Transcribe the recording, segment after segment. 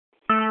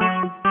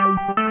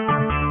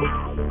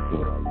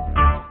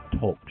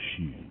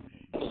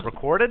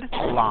Recorded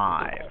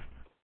live.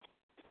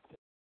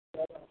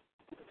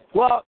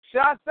 Well,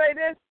 should I say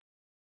this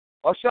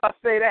or should I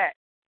say that?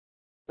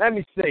 Let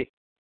me see.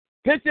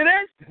 Picture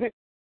this.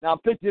 Now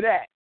picture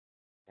that.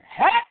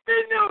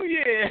 Happy New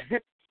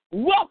Year.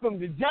 Welcome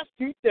to Just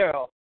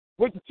 2THoRough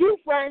with the two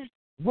friends,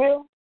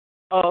 Will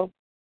of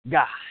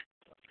God.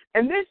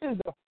 And this is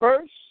the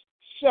first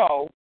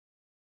show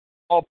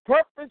of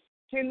Purpose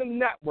Kingdom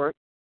Network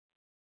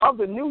of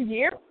the new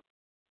year.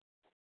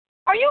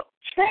 Are you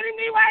kidding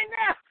me right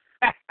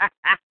now?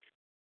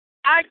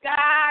 I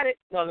got it.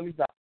 No, let me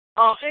stop.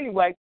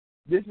 Anyway,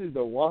 this is the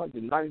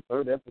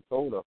 193rd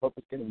episode of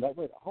Purpose Kingdom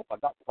Network. I hope I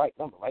got the right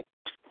number, right?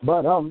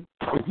 But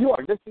if you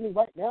are listening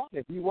right now,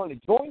 if you want to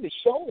join the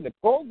show and the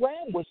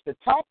program, which the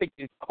topic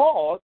is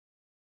called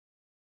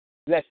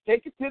Let's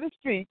Take It to the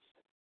Streets,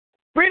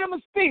 Freedom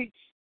of Speech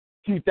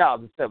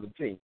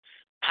 2017,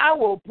 I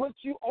will put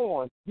you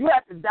on. You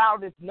have to dial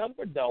this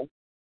number, though,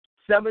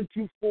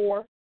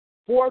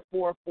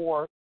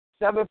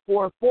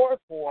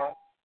 724-444-7444,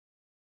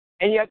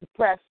 and you have to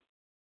press,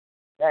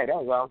 hey, that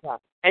was a long time,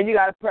 and you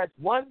got to press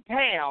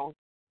 £1.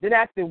 Then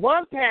after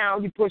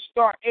 £1, you push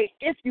star 8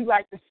 if you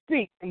like to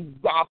speak, and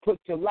I'll put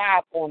you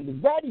live on the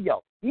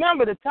radio.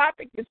 Remember, the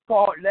topic is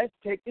called Let's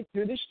Take It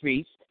to the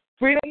Streets,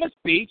 Freedom of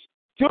Speech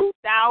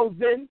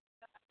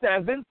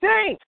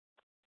 2017.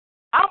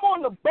 I'm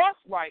on the bus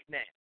right now,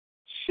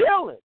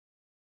 chilling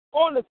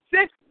on the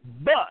 6th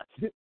bus.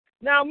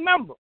 Now,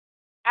 remember,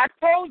 I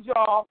told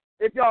y'all,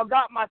 if y'all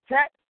got my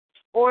text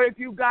or if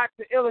you got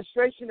the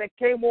illustration that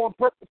came on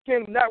Purpose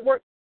Kingdom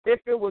Network, if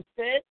it was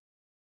said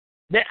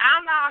that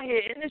I'm out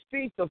here in the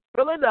streets of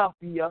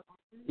Philadelphia,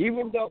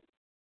 even though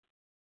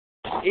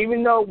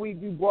we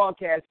do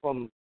broadcast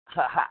from,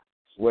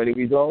 where do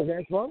we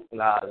broadcast from?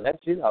 I'll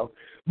let you know.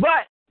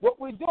 But what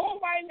we're doing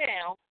right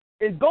now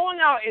is going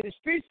out in the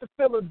streets of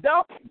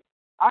Philadelphia.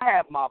 I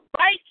have my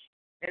bike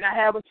and I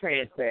have a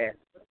trans pass.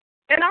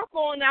 And I'm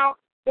going out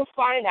to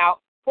find out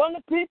from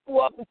the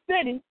people of the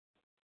city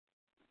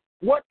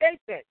what they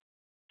think,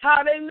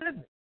 how they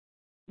living,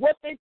 what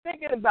they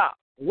thinking about,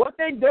 what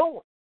they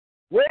doing,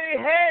 where they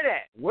head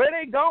at, where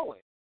they going,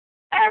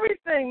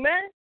 everything,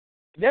 man.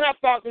 Then I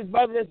found this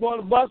brother that's on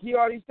the bus. He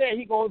already said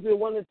he going to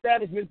one of the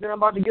establishments that I'm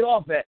about to get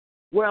off at.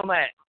 Where I'm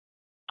at?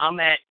 I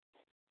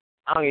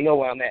don't even know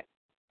where I'm at,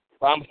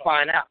 but I'm going to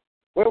find out.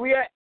 Where we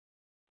at?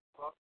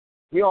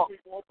 We on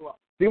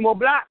 3 more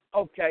blocks?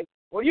 Okay.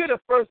 Well, you're the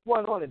first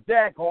one on the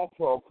daggone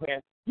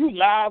program. You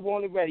live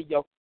on the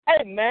radio.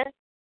 Hey, man,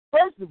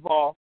 first of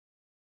all,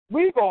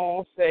 we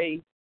going to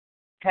say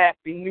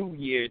Happy New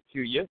Year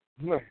to you.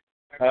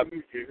 Happy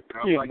New Year.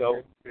 You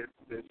know.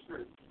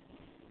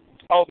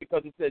 Oh,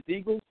 because it says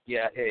Eagles?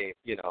 Yeah, hey,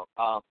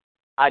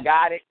 I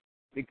got it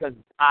because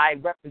I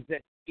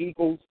represent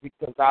Eagles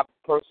because I'm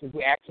the person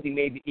who actually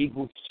made the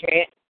Eagles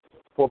chant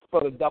for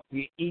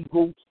Philadelphia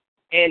Eagles,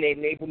 and they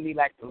label me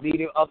like the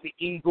leader of the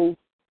Eagles.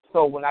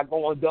 So when I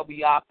go on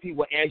WIP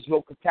with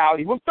Angelo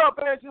Cataldi, what's up,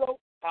 Angelo?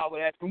 I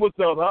would ask him, what's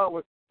up,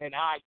 Howard? And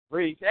I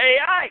breathe, hey,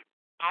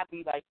 I'd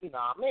be like, you know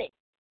what I mean?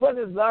 But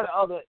there's a lot of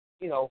other,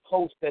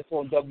 hosts that's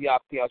on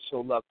WIP I show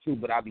love too,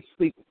 but I be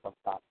sleeping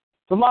sometimes.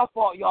 So my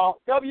fault,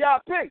 y'all.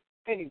 WIP.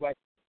 Anyway,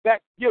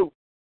 back to you.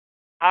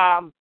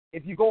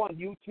 If you go on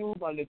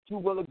YouTube on the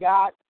 2THoRough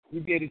God,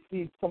 you'll be able to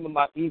see some of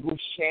my Eagles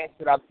chants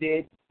that I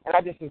did. And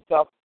I did some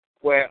stuff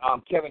where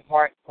Kevin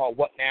Hart, called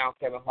What Now,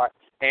 Kevin Hart,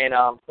 and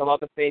some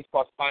other things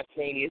called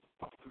Spontaneous,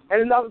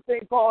 and another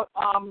thing called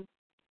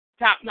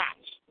Top Notch.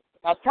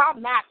 Now, Top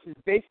Notch is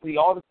basically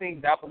all the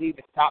things that I believe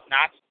is top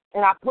notch,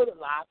 and I put it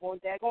live on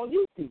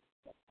YouTube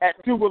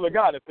at 2THoRough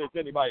God if there's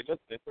anybody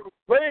listening.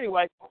 But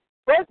anyway,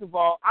 first of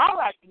all, I'd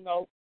like to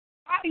know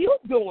how you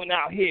doing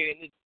out here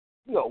in this,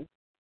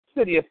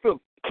 city of Philly.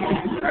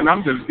 And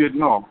I'm just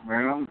getting off,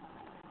 man.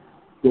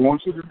 I'm going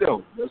to the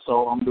deli. That's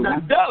all I'm doing.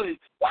 The deli?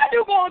 Why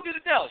you going to the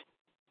deli?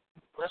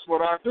 That's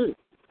what I do.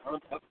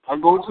 I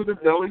go to the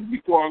deli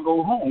before I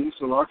go home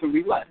so I can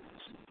relax.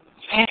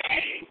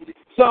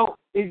 So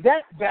is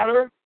that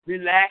better,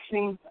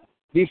 relaxing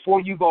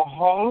before you go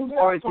home,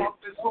 or is it?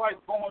 It's like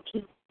going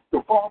to the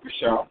barber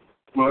shop,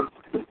 but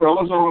the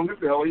fellas are on the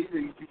deli,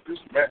 and you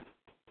just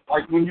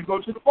like when you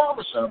go to the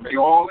barber shop, they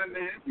all in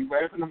there, we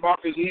laughing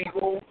about the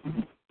Eagle.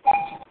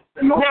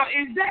 Now,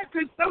 is that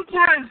because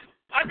sometimes,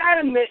 I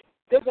gotta admit,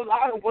 there's a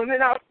lot of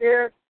women out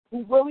there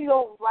who really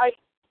don't like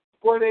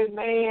for their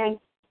man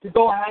to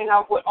go hang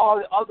out with all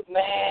the other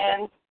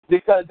men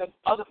because the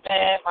other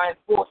man might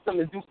force them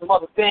to do some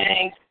other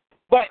things.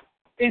 But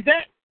is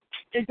that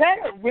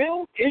a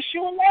real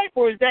issue in life,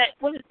 or is that,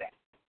 what is that?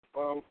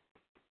 Well,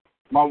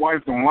 my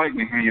wife don't like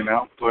me hanging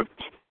out, but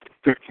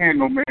there can't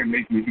no man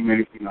make me do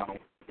anything I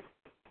don't.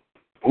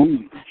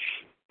 Ooh.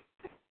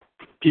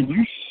 Can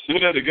you say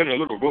that again a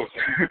little bit?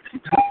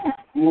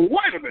 Well,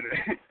 wait a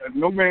minute.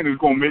 No man is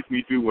going to make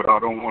me do what I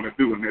don't want to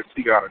do unless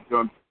he got a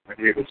gun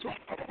ahead or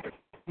something.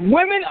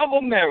 Women of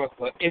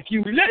America, if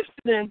you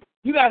listen,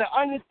 you got to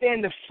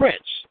understand the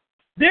French.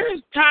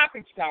 There's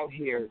topics out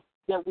here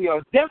that we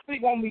are definitely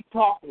going to be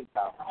talking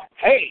about.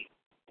 Hey,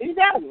 is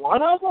that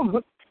one of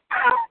them?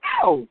 I don't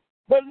know.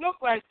 But it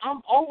looked like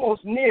I'm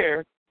almost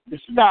near the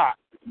stop.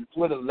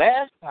 Where the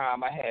last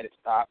time I had it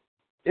stop,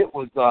 it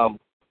was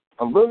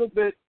a little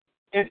bit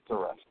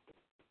interesting.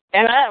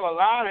 And I have a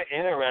lot of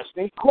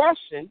interesting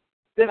questions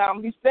that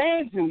I'm be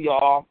saying to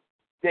y'all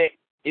that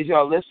if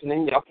y'all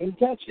listening, y'all can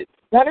catch it.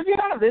 Now, if you're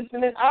not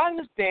listening, I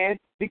understand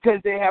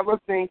because they have a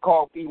thing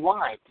called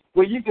Rewind,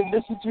 where you can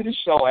listen to the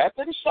show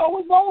after the show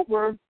is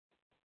over.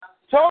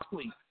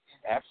 Totally.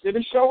 After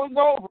the show is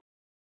over.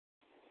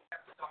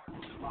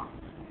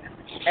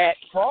 At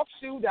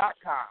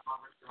TalkShoe.com.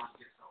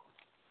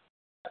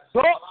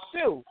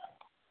 TalkShoe.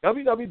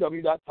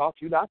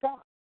 www.talkshoe.com.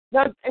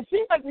 Now, it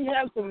seems like we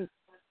have some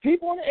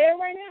people on the air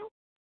right now.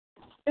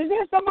 Is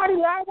there somebody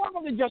live? Why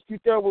don't they just be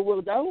there with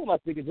Will? Who am I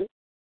thinking to?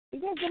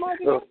 Is there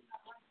somebody there?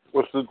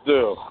 What's the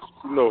deal?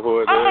 You know who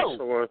it is.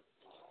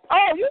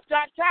 Oh, you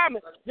got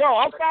timing. Yo,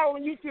 I'm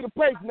following you to the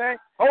place, man.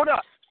 Hold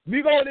up.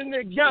 We going in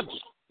there together.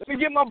 Let me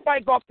get my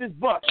bike off this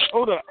bus.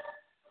 Hold up.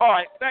 All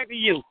right, back to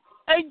you.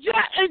 Hey,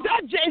 Jack, is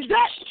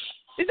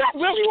that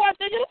really what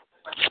they do?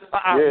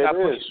 Yeah,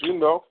 it is. You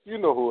know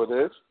who it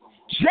is.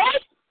 Jay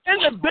in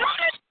the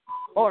building?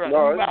 Hold on,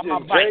 let me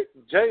ride my bike.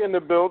 Jay in the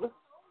building.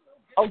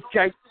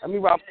 Okay, let me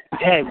ride.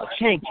 Hey, my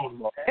chain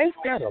came off. Ain't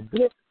that a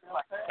blip?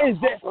 Is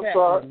that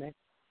fast, man?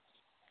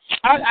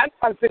 I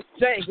try to fix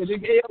the chain because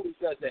it always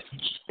does that.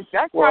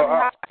 That's probably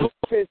how I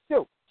fix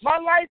too. My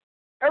life,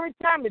 every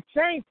time the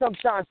chain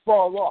sometimes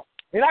falls off,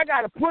 and I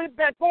got to put it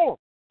back on.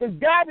 Because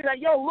God be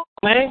like, yo, look,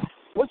 man,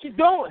 what you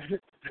doing?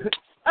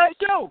 Hey,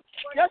 yo,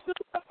 that's the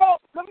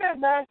fault. Come here,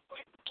 man.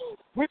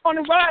 We on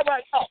the ride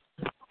right now.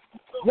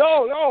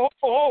 Yo,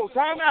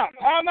 time out.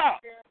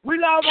 We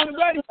live on the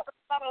radio.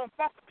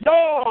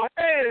 Yo,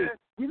 hey,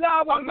 we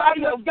live on the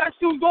radio. Guess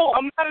who's going?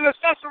 I'm not an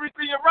accessory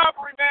to your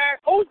robbery, man.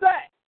 Who's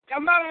that?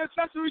 I'm not an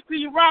accessory to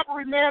your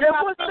robbery, man. Hey,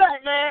 what's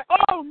that, man?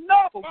 Oh,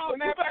 no. Oh,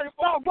 man,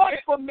 don't run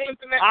for me.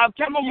 I'm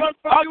coming to run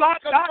for you.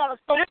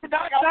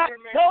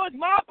 Yo, it's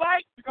my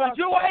bike, but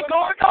you ain't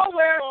going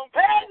nowhere.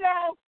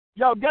 Hello.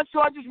 Yo, guess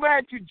who I just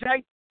ran to,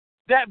 Jay?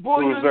 That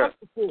boy you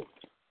looking for.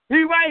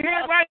 He right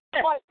here, right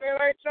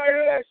there.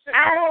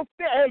 I don't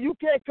say, hey, you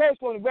can't curse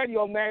on the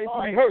radio, man. It's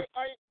right. Hurt.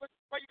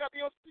 Why you got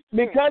me on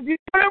speaker? Because you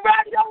on the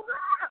radio.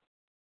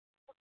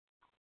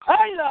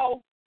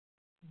 Hello.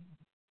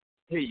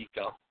 Here you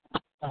go.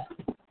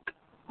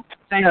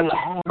 Say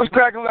hello. What's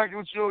cracking like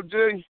with you,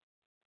 Jay?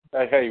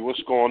 Hey,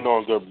 what's going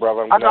on, good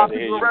brother? I'm glad to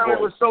hear your voice. I got people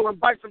around with stolen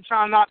bikes. I'm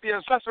trying not to be an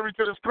accessory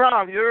to this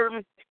crime. You heard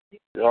me?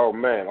 Oh,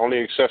 man,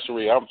 only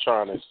accessory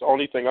the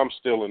only thing I'm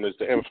stealing is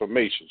the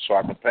information so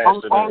I can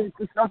pass it on.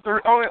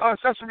 Only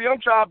accessory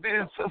I'm trying to be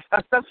is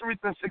accessory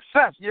to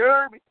success. You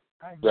heard me?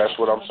 That's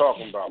what I'm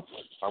talking about.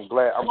 I'm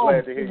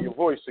glad to hear your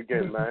voice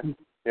again, man.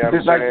 You know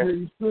what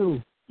I'm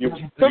saying?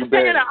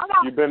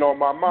 You've been on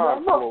my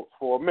mind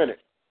for a minute.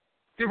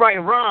 He's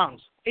writing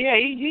rhymes. Yeah,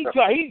 he's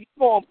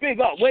going big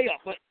up, way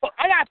up. But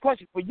I got a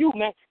question for you,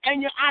 man.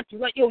 And your auntie,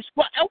 like, yo,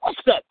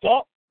 what's up,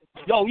 dog?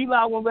 Yo, you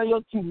live on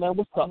radio too, man.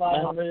 What's up,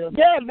 man?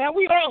 Yeah, man,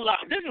 we all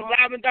live. This is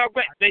live and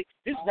direct, baby.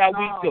 This is how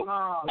we do.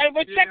 Hey,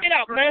 but check it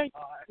out, man.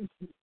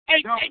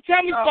 Hey,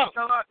 tell me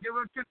something. Give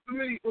her a kiss to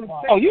me.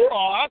 Oh, you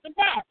are out the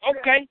box.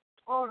 Okay.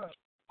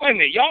 Wait a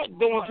minute. Y'all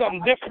doing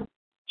something different.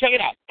 Check it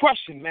out.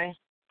 Question, man.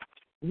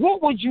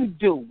 What would you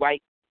do,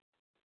 right,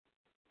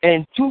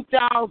 in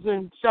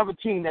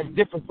 2017 that's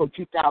different from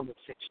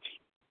 2016?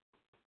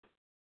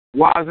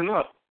 Wisen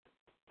up.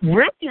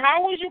 Really?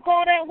 How would you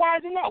call that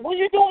wising up? What are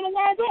you doing to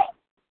wise up?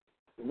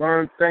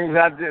 Learn things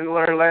I didn't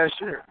learn last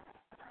year.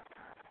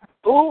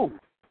 Ooh.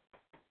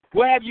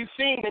 What have you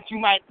seen that you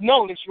might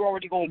know that you're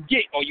already going to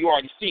get or you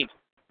already seen?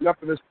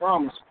 Nothing is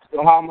promised.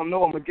 So how am I going to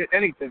know I'm going to get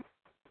anything?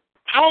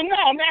 I don't know.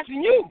 I'm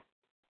asking you.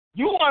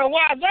 You want to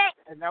wise up?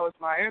 And that was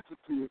my answer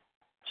to it.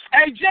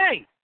 Hey,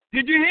 Jay,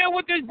 did you hear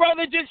what this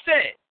brother just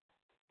said?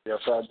 Yes,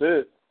 I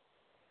did.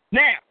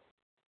 Now,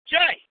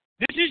 Jay,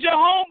 this is your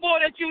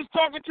homeboy that you was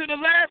talking to the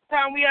last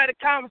time we had a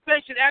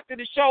conversation after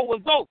the show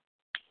was over.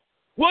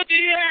 What do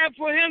you have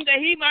for him that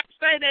he might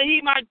say that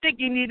he might think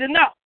he need to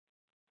know?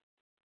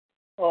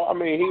 Well, I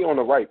mean, he on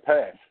the right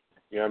path.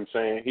 You know what I'm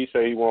saying? He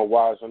said he want to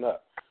wisen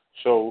up.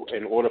 So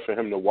in order for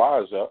him to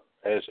wise up,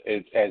 as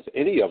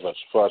any of us,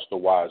 for us to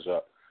wise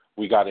up,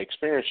 we got to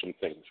experience some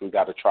things. We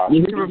got to try some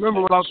things.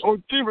 Remember what I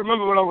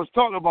was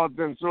talking about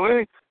then. So,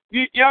 you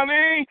know what I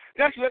mean?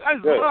 That's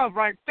love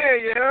right there,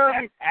 you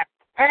heard me?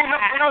 Ain't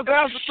nothing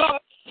else to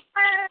talk.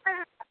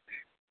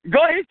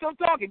 Go ahead, stop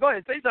talking. Go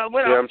ahead, say something.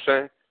 You know what I'm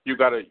saying? You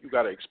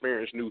gotta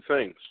experience new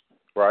things,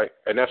 right?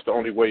 And that's the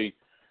only way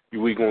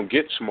we gonna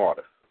get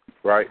smarter,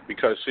 right?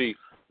 Because see,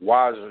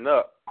 wising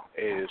up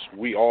is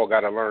we all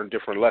gotta learn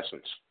different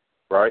lessons,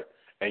 right?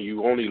 And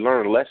you only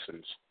learn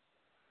lessons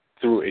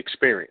through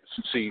experience.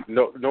 See,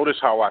 notice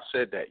how I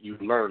said that. You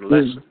learn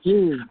lessons.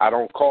 Mm-hmm. I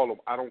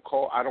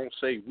don't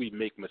say we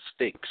make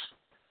mistakes.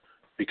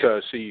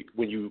 Because see,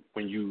 when you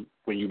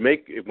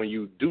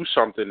do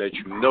something that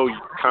you know you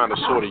kind of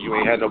sort of you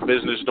ain't had no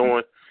business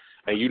doing,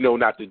 and you know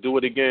not to do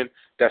it again,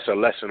 that's a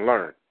lesson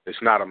learned.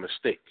 It's not a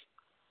mistake.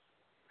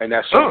 And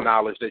that's some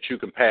knowledge that you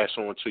can pass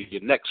on to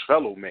your next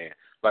fellow man.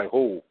 Like,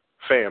 oh,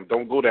 fam,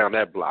 don't go down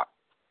that block.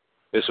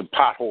 It's a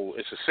pothole.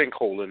 It's a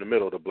sinkhole in the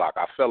middle of the block.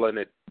 I fell in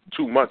it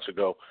 2 months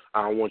ago.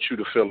 I don't want you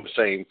to feel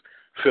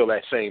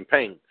that same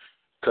pain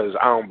because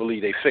I don't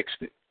believe they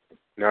fixed it.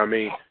 You know what I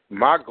mean?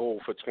 My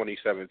goal for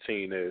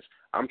 2017 is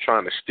I'm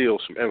trying to steal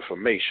some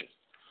information.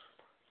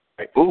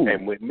 Right?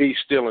 And with me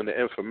stealing the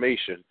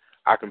information,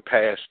 I can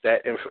pass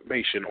that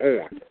information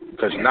on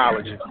because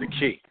knowledge is the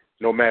key,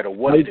 no matter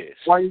what it is.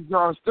 Why you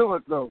trying to steal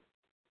it, though?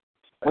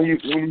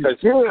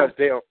 Because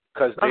they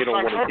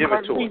don't want to give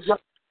it to us.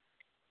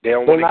 They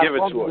don't want to give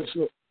it to us.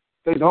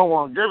 They don't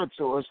want to give it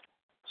to us.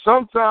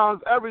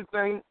 Sometimes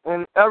everything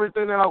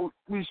that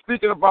we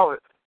speaking about it,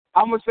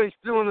 I'm going to say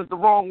stealing is the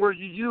wrong word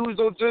you use,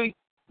 OG,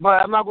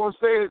 but I'm not going to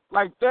say it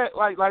like that,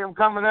 like I'm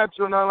coming at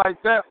you or nothing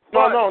like that.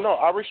 No.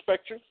 I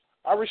respect you.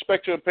 I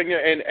respect your opinion,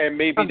 and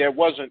maybe there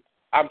wasn't.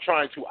 I'm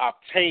trying to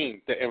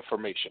obtain the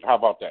information. How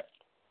about that?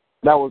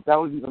 That was a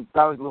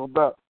little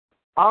better.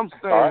 I'm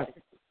saying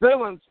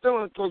stealing,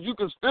 because you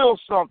can steal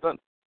something.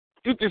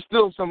 You can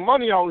steal some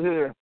money out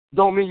here.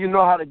 Don't mean you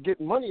know how to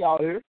get money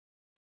out here.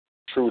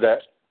 True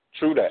that.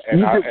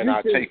 And I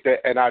take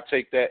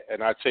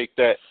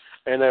that,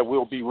 and that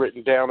will be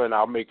written down, and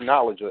I'll make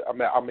knowledge.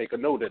 I'll make a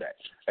note of that,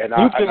 and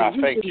I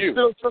thank you. You can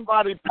steal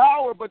somebody's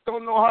power, but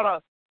don't know how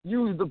to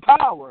use the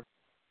power.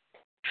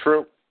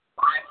 True.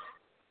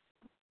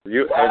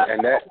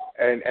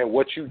 And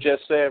what you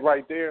just said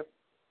right there,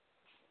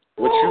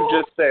 was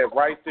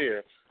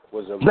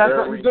a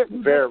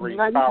very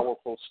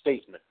powerful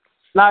statement.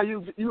 Now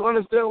you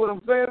understand what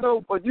I'm saying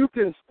though, but you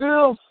can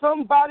steal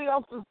somebody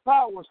else's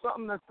power,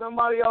 something that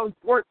somebody else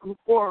worked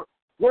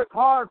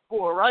hard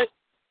for, right?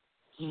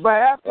 But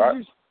after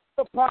you steal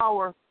the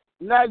power,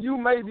 now you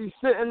may be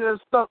sitting there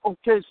stuck.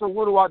 Okay, so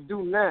what do I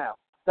do now?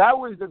 That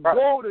was the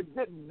goal to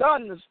get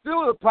done, to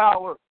steal the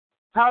power.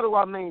 How do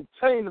I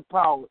maintain the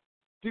power?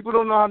 People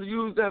don't know how to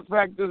use that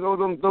practice or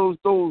those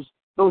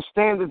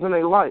standards in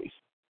their life.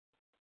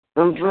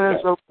 You know what I'm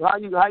saying? So how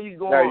you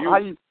going? Now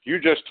you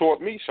just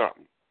taught me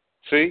something.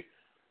 See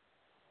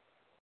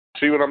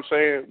what I'm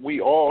saying?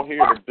 We all here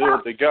to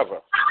build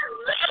together.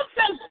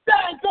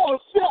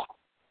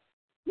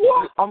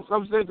 I'm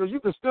saying because you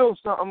can steal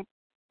something,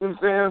 you know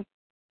what I'm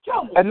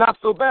saying, and not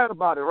feel bad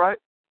about it, right?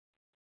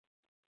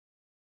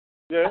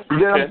 Yeah. You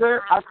know what I'm saying?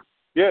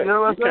 You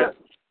know what I'm saying?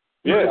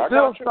 You can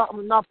steal something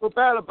and not feel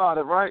bad about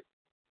it, right?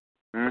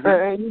 Mm-hmm.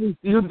 And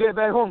you get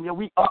back home. Yeah,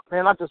 we up,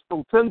 man. I just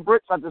stole 10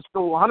 bricks. I just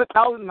stole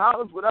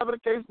 $100,000, whatever the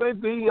case may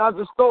be. I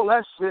just stole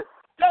that shit.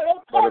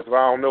 But if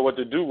I don't know what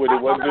to do with it,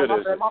 what good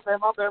is it? My bad.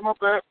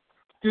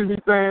 Excuse me,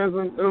 fans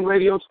and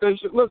radio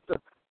station. Listen,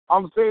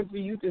 I'm saying to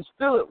you, you can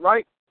steal it,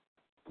 right?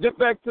 Get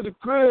back to the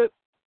crib,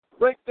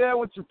 break down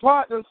with your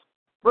partners,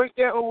 break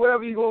down with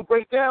whatever you're going to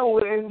break down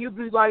with, and you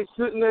be like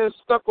sitting there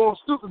stuck on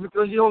stupid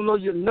because you don't know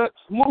your nuts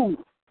move.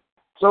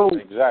 So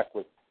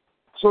exactly.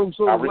 So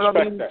I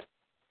respect that.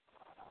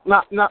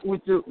 Not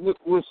with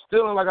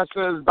stealing, like I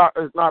said,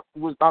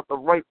 was not the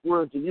right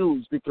word to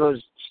use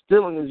because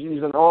stealing is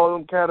used in all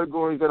them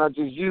categories that I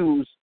just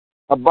used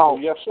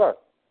about. Yes, sir.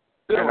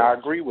 Stealing. And I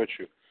agree with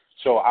you.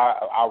 So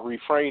I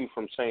refrain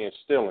from saying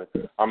stealing.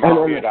 I'm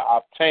out here to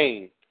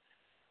obtain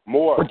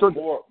more of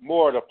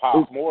the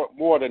power,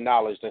 more of the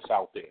knowledge that's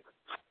out there.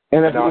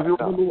 And if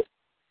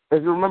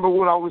you remember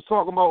what I was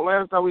talking about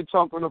last time we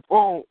talked on the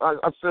phone,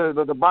 I said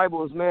that the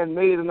Bible is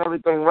man-made and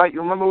everything, right? You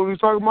remember what we were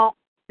talking about?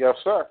 Yes,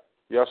 sir.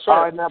 Yes, sir.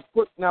 All right, now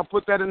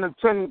put that in the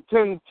 10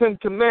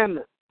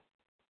 Commandments.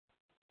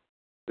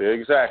 Yeah,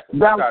 exactly.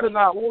 Thou shalt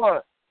not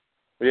what?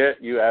 Yeah,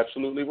 you're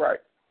absolutely right.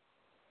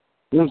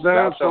 You know what I'm saying?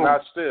 Thou shalt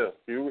not steal.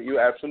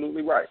 You're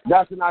absolutely right.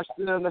 Thou shalt not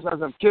steal. Thou shalt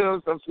not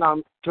kill. Thou shalt not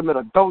commit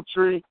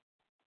adultery.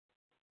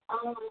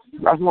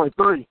 That's only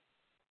 3.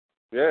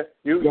 Yeah,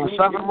 you got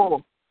 7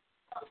 more.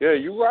 Yeah,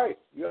 you're right.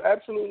 You're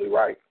absolutely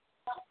right.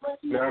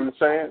 You know what I'm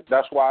saying?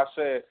 That's why I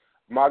said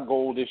my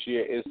goal this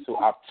year is to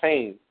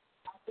obtain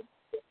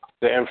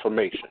the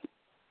information.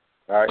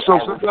 All right. So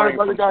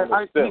everybody got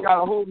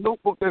a whole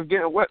notebook that's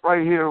getting wet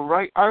right here,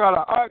 right? I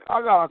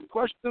got a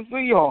question for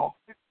y'all.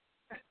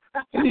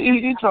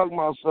 He talking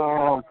about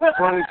some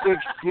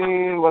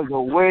 2016 was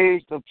a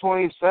waste of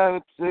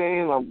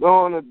 2017. I'm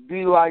going to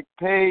be like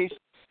Pace.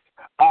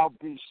 I'll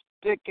be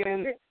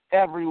sticking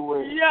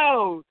everywhere.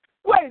 Yo,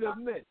 wait a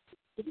minute.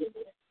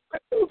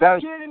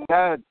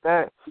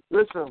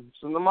 Listen,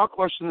 so my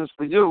question is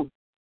for you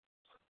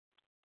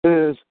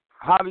is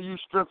how do you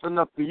strengthen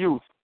up the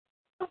youth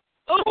in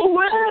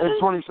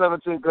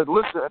 2017? Because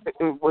listen,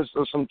 it was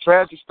some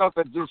tragic stuff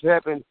that just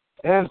happened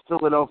in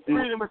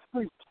Philadelphia.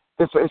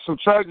 It's some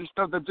tragic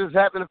stuff that just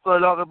happened in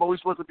Philadelphia, but we're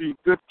supposed to be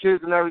good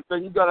kids and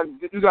everything. You got a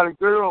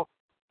girl,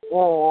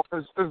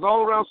 it's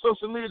all around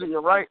social media,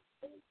 right?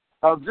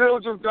 A girl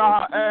just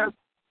got her ass,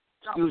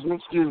 excuse me.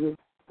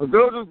 A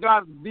girl just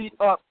got beat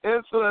up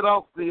in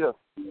Philadelphia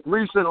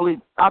recently.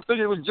 I think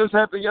it was just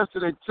happened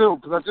yesterday, too,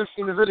 because I just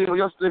seen the video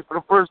yesterday for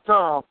the first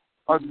time.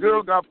 A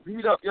girl got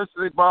beat up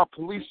yesterday by a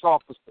police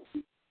officer.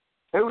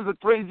 It was a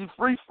crazy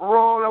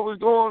free-for-all that was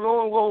going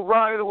on, a little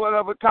riot or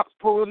whatever, cops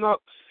pulling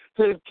up,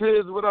 his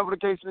kids, whatever the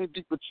case may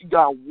be. But you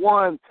got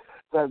one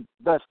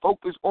that's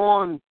focused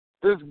on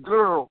this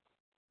girl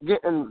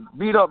getting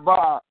beat up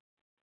by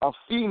a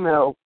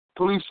female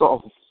police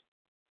officer.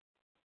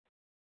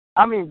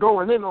 I mean,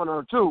 going in on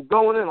her, too.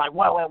 Going in like,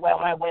 wailing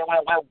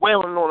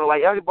on her.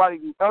 Like, everybody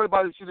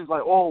shit is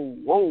like, oh,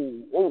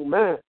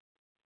 man.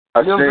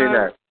 I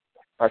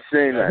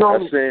seen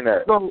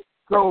that.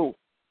 So,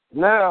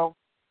 now,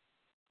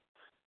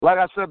 like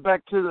I said,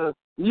 back to the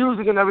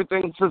music and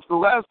everything, since the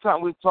last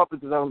time we talked,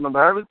 because I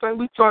remember everything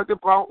we talked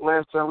about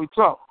last time we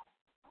talked.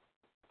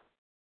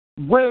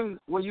 When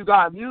you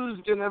got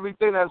music and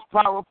everything that's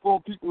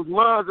powerful, people's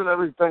minds and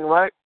everything,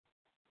 right?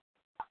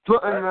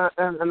 Putting in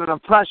an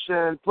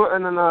oppression,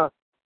 putting a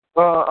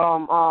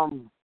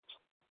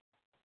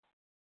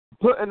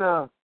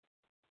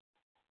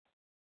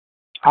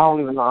I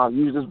don't even know how to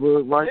use this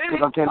word right because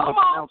I can't even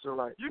pronounce it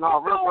right. No,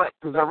 real quick,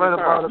 because I read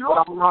about it, but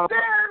I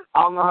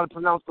don't know how to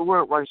pronounce the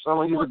word right, so I'm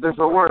gonna use a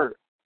different word.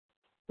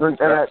 And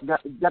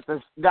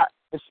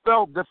it's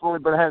spelled differently,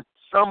 but it has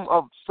some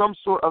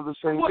sort of the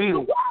same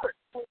meaning.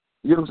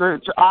 You know what I'm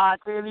saying? I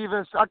can't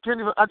even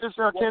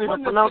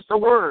pronounce the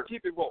word.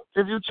 Keep it rolling.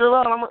 If you chill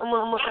out, I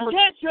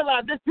can't chill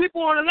out. There's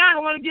people on the line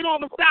who want to get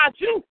on beside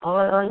you. All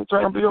right, I ain't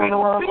trying to be on the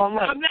line. I'm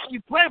letting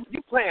you play, but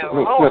you playing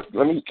alone.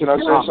 Can I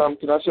say something?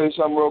 Can I say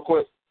something real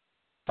quick?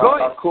 Go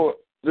ahead. I caught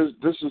this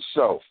is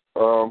Self.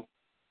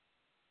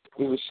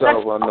 This is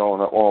Self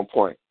unknown on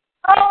point.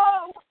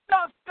 Oh, what's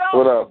up, Self?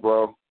 What up,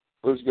 bro?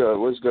 What's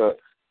good?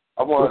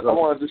 I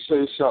wanted to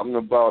say something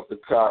about the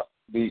cop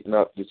beating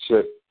up the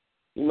chick.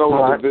 You know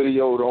what the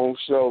video don't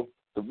show?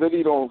 The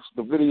video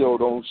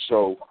don't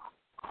show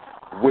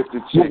what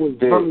the chick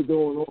did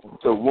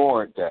to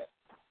warrant that.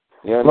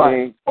 You know what I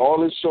mean?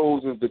 All it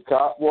shows is the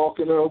cop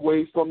walking her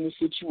away from the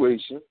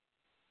situation,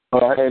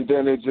 and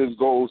then it just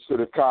goes to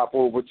the cop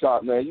over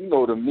top. Now, you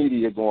know the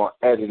media going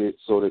to edit it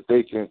so that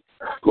they can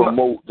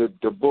promote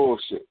the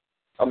bullshit.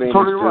 I mean,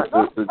 my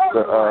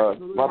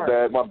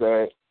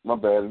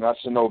bad, and I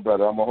should know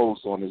better. I'm a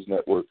host on this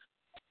network.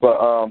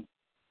 But,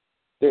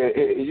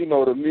 you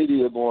know, the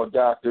media going to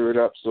doctor it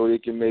up so they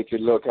can make it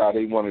look how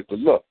they want it to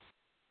look.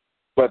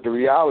 But the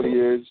reality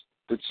is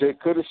the chick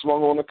could have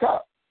swung on the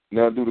cop.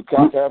 Now, do the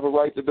cop have a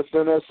right to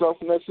defend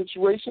herself in that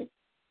situation?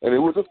 And it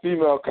was a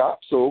female cop,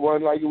 so it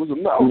wasn't like it was a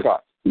male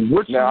cop.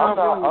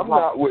 Now, I'm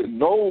not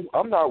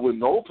with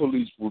no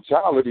police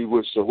brutality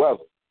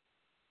whatsoever.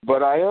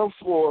 But I am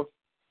for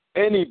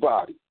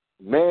anybody,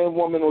 man,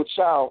 woman, or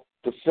child,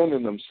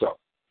 defending themselves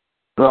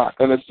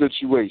in a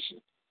situation.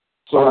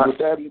 So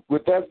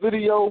with that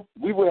video,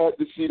 we would have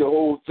to see the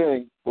whole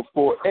thing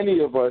before any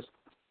of us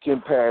can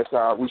pass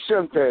out. We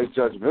shouldn't pass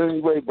judgment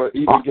anyway, but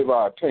even give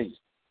our opinion.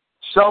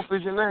 Self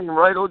is your name,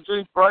 right,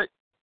 OG? Right?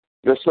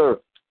 Yes, sir.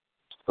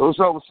 What's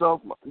up with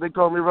Self? They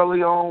call me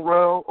Relion,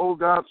 Rel, Old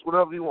Gods,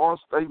 whatever you want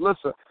to say.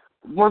 Listen,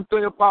 one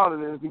thing about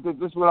it is, because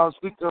this is what I was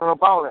speaking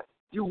about it.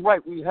 You're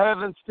right. We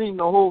haven't seen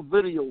the whole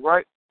video,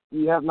 right?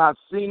 We have not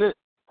seen it.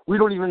 We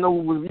don't even know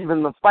what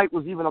the fight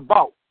was even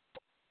about.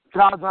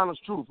 God's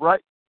honest truth,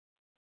 right?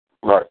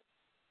 Right.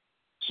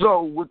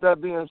 So, with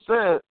that being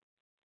said,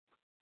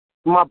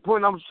 my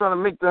point I'm trying to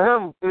make to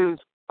him is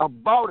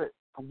about it.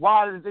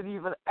 Why does it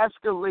even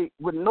escalate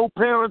with no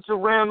parents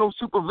around, no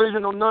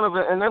supervision, or none of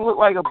it? And they look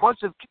like a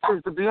bunch of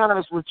kids, to be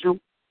honest with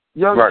you.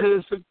 Young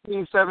kids,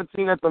 16,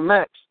 17 at the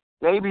max,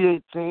 maybe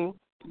 18.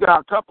 You got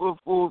a couple of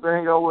fools that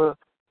hang out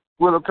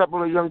with a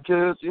couple of young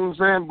kids, you know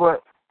what I'm saying?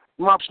 But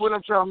my point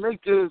I'm trying to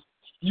make is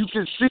you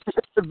can see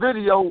in the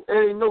video,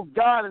 there ain't no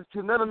guidance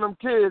to none of them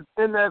kids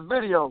in that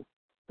video.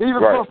 Even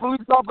for a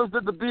police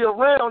officer to be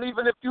around,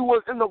 even if you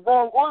was in the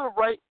wrong order,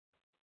 right,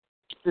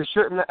 it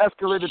shouldn't have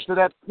escalated to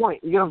that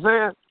point. You know what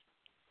I'm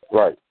saying?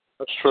 Right.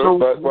 That's true.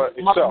 So, but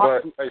the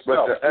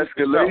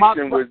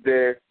escalation was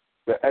there.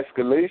 The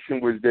escalation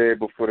was there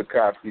before the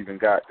cops even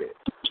got there.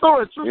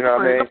 Sure, you know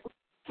what I mean?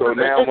 So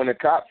now when the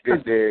cops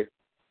get there,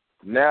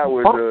 now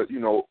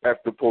it's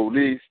after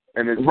police,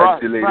 and it's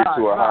escalated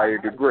to a higher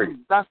degree.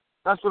 That's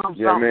what I'm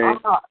saying.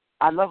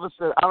 I never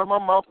said out of my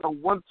mouth that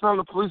one time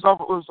the police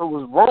officer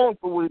was wrong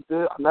for what he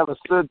did. I never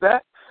said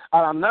that.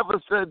 And I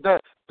never said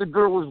that the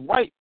girl was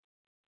right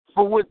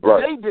for what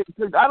they did.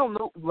 Because I don't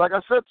know, like I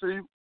said to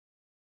you,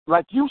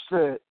 like you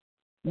said,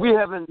 we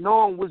haven't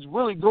known what's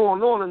really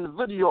going on in the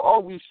video.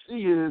 All we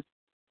see is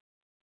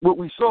what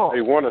we saw. They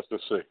want us to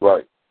see.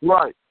 Right.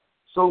 Right.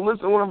 So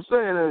listen, what I'm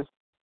saying is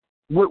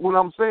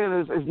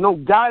no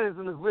guidance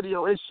in the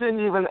video. It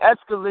shouldn't even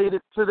escalate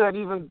it to that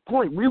even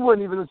point. We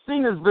wouldn't even have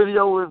seen this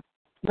video if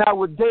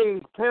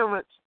nowadays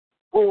parents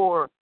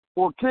or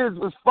kids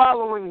was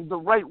following the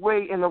right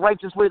way and the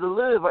righteous way to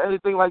live or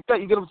anything like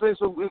that. You get what I'm saying?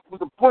 So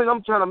the point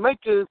I'm trying to make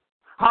is,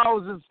 how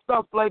does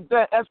stuff like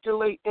that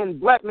escalate in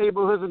black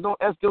neighborhoods and don't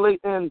escalate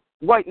in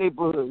white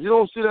neighborhoods? You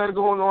don't see that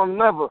going on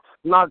never.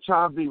 I'm not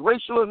trying to be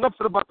racial or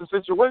nothing about the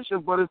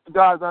situation, but it's the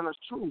God's honest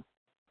truth.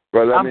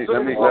 Well, let me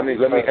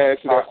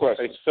answer that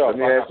question.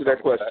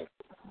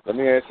 Let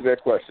me answer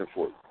that question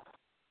for you.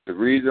 The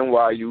reason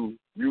why you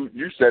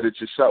You said it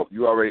yourself.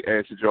 You already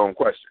answered your own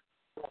question.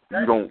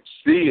 You don't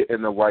see it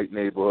in the white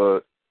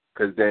neighborhood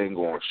because they ain't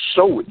going to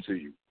show it to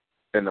you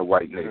in the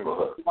white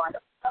neighborhood.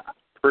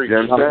 You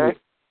know what I'm saying?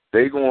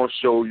 They going to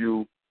show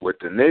you what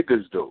the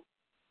niggas do.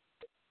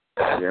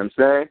 You know what I'm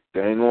saying?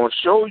 They ain't going to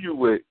show you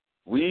what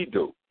we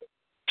do.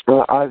 You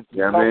know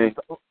what I mean?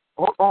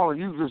 Hold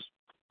on,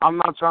 I'm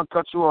not trying to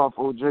cut you off,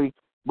 OJ,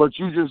 but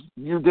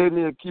you gave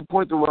me a key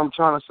point to what I'm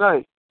trying to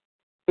say.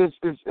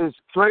 It's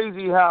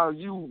crazy how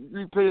you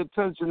pay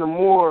attention to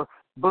more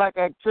black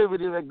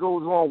activity that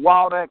goes on,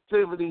 wild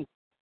activity,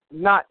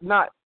 not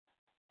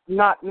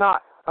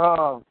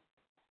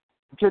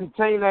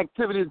contained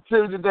activity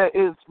that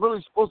is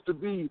really supposed to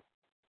be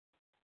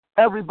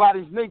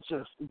everybody's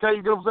nature. Okay,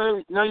 you get what I'm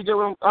saying? Now you get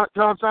what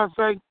I'm trying to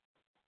say?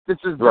 This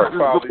is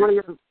the way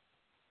of,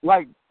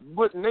 like,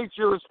 what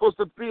nature is supposed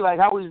to be, like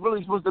how he's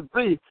really supposed to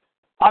be.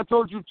 I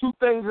told you two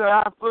things that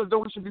I feel that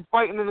we should be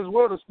fighting in this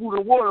world is food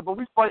and water, but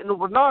we fighting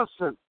over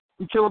nonsense.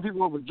 We killing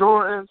people over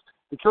Jordans.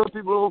 We killing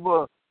people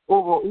over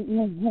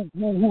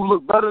who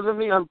look better than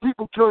me, and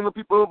people killing the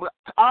people over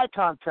eye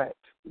contact.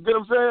 You get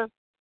what I'm saying?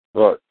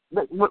 Right.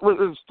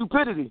 With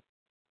stupidity,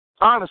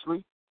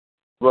 honestly.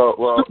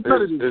 Well,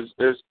 stupidity.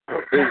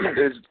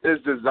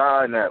 It's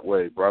designed that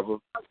way, brother.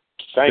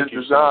 Thank you.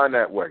 It's designed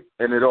that way,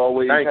 and it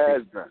always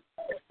has been.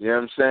 You know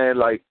what I'm saying?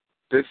 Like,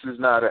 this is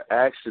not an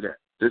accident.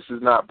 This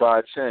is not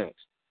by chance.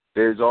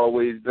 There's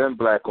always been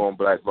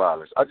black-on-black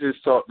violence. I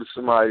just talked to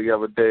somebody the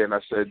other day, and I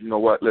said, you know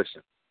what,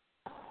 listen.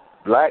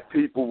 Black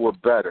people were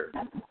better.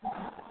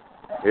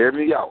 Hear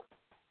me out.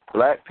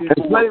 Black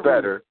people were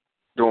better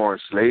during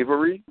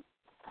slavery,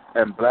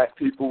 and black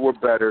people were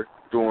better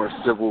during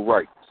civil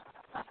rights.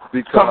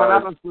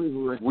 Because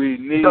we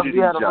needed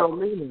each other.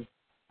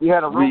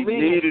 We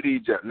needed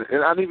each other.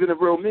 And not even a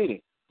real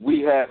meaning.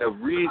 We had a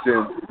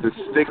reason to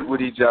stick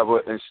with each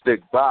other and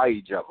stick by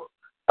each other.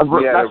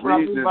 We had a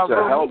reason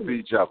to help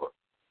each other.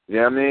 You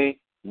know what I mean?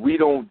 We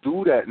don't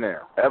do that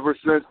now. Ever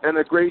since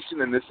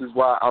integration, and this is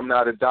why I'm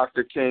not a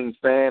Dr. King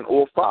fan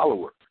or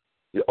follower.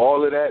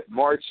 All of that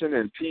marching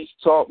and peace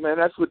talk, man,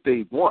 that's what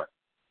they want.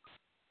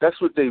 That's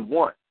what they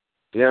want.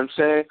 You know what I'm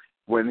saying?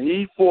 When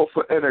he fought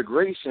for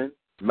integration,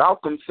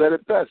 Malcolm said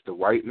it best. The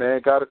white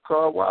man got a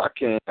car, why I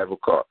can't have a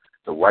car?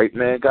 The white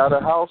man got a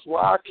house,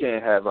 why I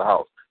can't have a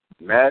house?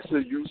 Master,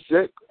 you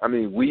sick? I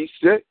mean, we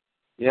sick?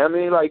 You know what I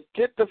mean? Like,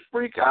 get the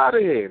freak out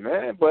of here,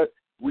 man. But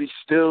we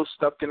still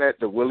stuck in that.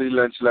 The Willie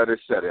Lynch letter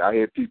said it. I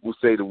hear people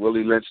say the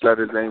Willie Lynch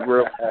letters ain't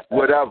real.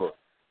 Whatever.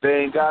 They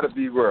ain't got to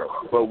be real.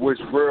 But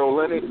what's real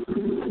in it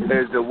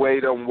is the way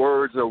them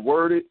words are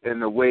worded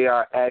and the way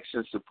our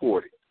actions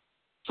support it.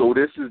 So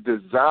this is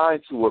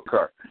designed to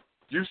occur.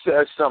 You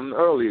said something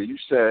earlier. You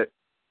said,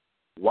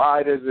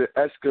 why does it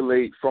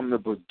escalate from the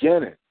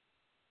beginning?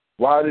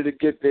 Why did it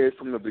get there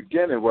from the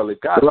beginning? Well,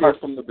 it got there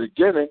from the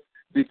beginning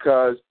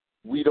because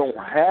we don't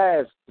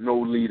have no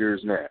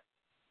leaders now.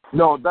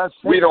 No, that's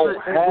we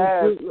don't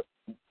have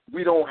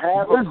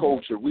a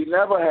culture. We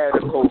never had a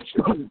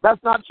culture.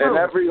 That's not true. And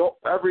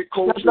every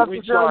culture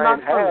we try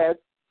and had,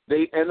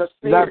 they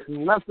interfere.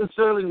 That's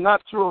necessarily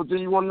not true. Do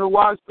you want to know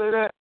why I say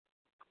that?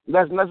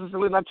 That's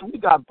necessarily not true. We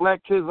got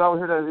black kids out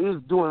here that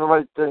is doing the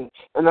right thing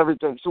and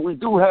everything. So we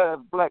do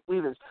have black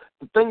leaders.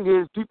 The thing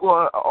is, people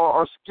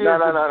are scared.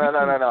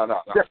 No.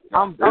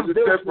 There's a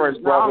difference,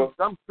 brother.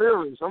 I'm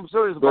serious. I'm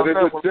serious about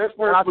that. But there's a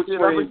difference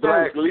between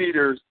black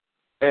leaders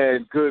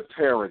and good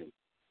parenting.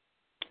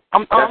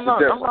 I'm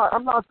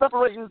not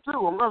separating the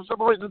two. I'm not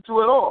separating the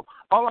two at all.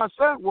 All I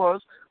said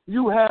was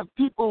you have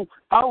people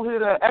out here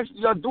that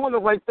actually are doing the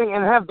right thing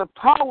and have the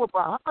power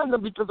behind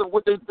them because of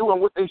what they do and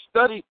what they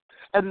study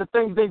and the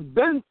things they've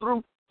been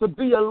through to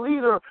be a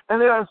leader,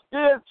 and they are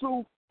scared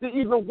to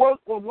even work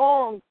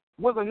along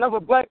with another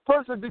black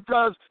person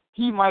because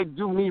he might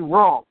do me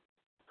wrong.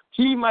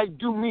 He might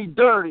do me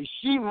dirty.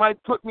 She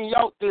might put me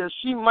out there.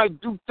 She might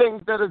do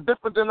things that are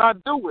different than I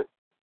do it.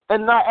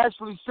 And not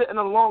actually sitting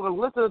along and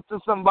listening to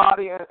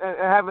somebody and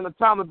having the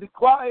time to be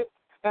quiet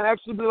and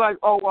actually be like,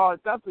 oh, well,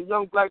 that's a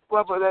young black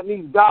brother that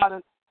needs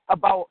guidance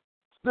about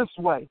this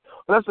way.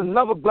 Well, that's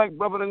another black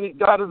brother that needs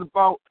guidance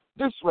about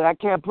this way. I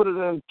can't put it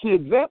in key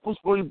examples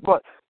for you,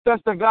 but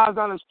that's the God's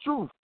honest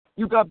truth.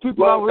 You got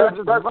people out here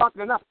just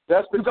rocking out.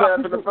 That's the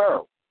crab in the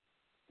barrel.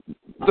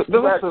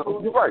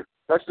 You're right.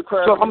 That's the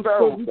crab in the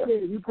barrel.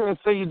 You can't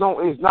say you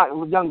don't. It's not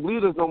young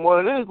leaders no more.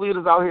 It is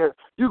leaders out here.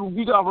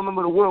 You got to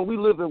remember the world we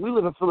live in. We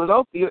live in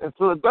Philadelphia, and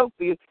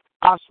Philadelphia,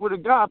 I swear to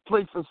God,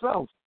 plays for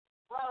self.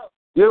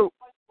 You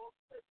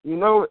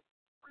know it.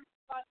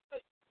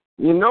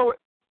 You know it.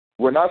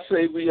 When I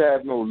say we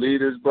have no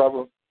leaders,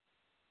 brother,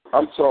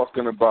 I'm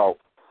talking about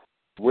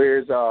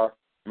where's our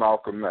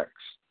Malcolm X?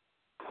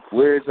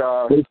 Where's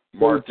our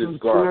Marcus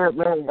Garvey?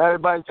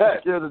 Everybody's too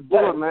scared to do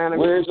it, man.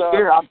 Where's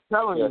our? I'm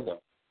telling you.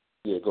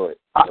 Yeah, go ahead.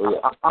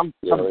 I'm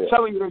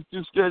telling you they're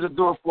too scared to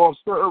do it for a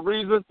certain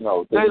reason.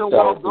 No, they don't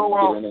want to go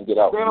out.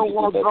 They don't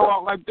want to go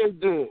out like they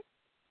did.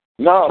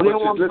 No, they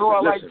don't want to go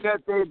out like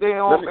that.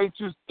 They ain't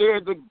too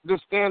scared to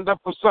stand up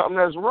for something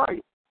that's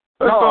right.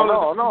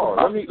 No.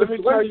 Let me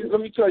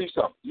tell you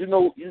something. You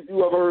know,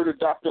 you ever heard of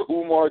Dr.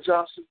 Umar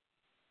Johnson?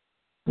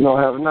 No,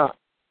 I have not.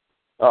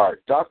 All right,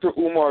 Dr.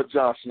 Umar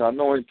Johnson. I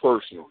know him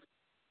personally.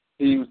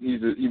 He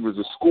was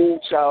a school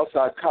child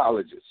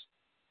psychologist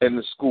in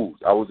the schools.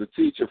 I was a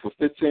teacher for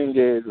 15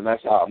 years, and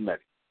that's how I met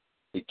him.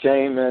 He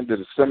came in,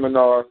 did a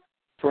seminar.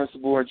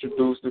 Principal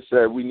introduced us,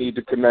 said we need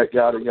to connect,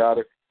 yada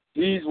yada.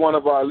 He's one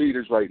of our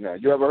leaders right now.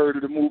 You ever heard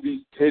of the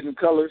movie Hidden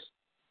Colors?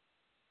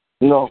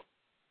 No.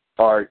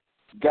 All right,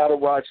 gotta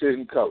watch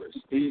Hidden Colors.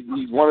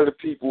 He's one of the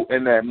people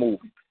in that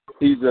movie.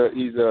 He's a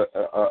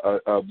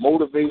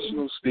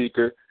motivational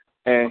speaker,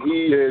 and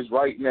he is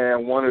right now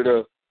one of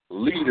the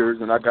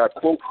leaders, and I got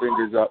quote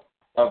fingers up,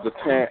 of the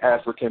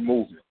Pan-African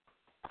movement.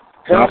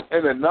 Him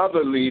and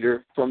another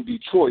leader from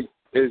Detroit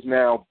is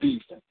now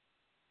beefing.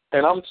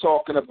 And I'm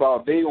talking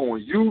about they on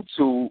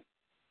YouTube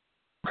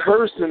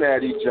cursing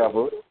at each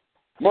other,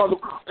 mother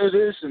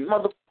this and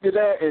mother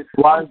that, and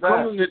I'm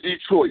coming to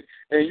Detroit.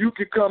 And you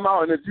can come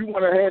out, and if you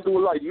want to handle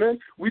it like men,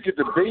 we can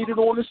debate it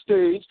on the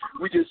stage.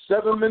 We get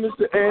 7 minutes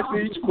to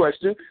answer each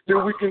question.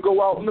 Then we can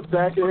go out in the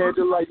back and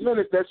handle it like men.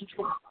 If that's what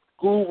you,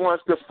 who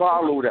wants to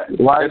follow that?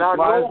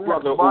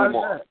 Brother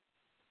Umar.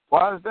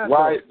 Why is that?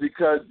 Why?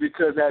 Because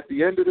at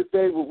the end of the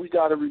day, what we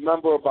got to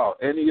remember about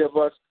any of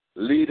us,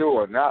 leader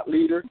or not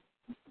leader,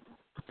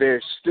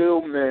 they're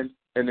still men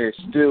and they're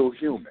still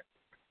human.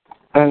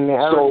 And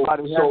men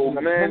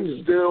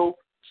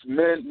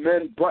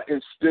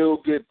buttons still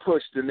get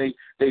pushed and they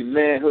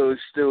manhood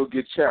still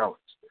get challenged.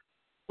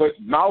 But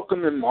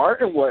Malcolm and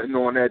Martin wasn't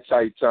on that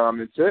tight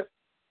time and tip.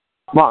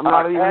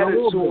 Our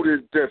attitude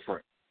is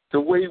different. The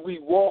way we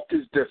walk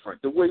is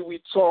different. The way we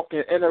talk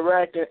and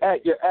interact and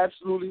act, you're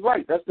absolutely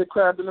right. That's the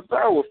crab in the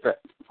barrel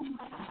effect.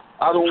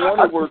 I don't want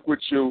to work with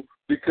you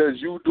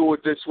because you do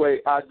it this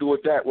way, I do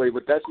it that way,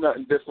 but that's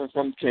nothing different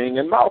from King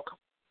and Malcolm.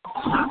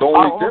 The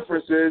only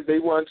difference is they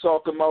weren't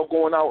talking about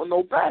going out with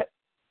no bat.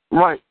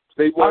 Right.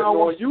 They weren't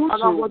on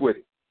YouTube with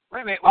it.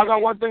 Wait a minute. I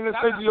got one thing to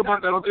say to you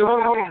about that. Okay,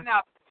 hold on.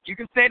 Now, you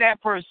can say that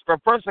first, but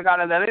first I got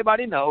to let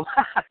everybody know.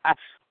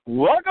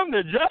 Welcome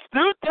to Just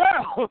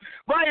 2THoRough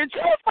by your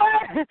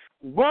true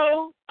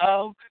World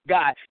of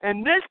God.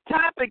 And this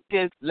topic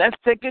is Let's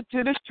Take It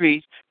to the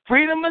Streets,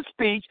 Freedom of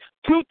Speech,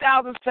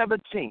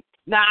 2017.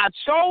 Now, I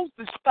chose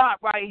to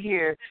stop right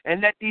here and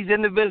let these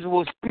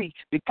individuals speak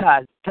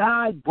because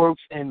God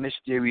works in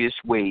mysterious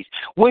ways.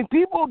 When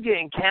people are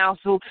getting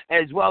counseled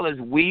as well as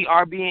we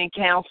are being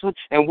counseled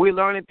and we're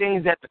learning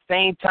things at the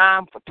same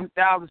time for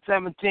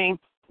 2017,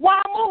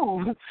 why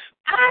move?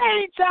 I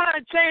ain't trying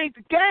to change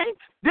the game.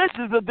 This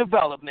is a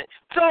development.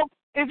 So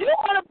if you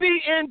want to be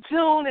in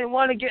tune and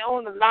want to get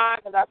on the line,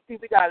 because I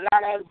think we got a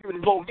lot of other people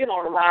that won't get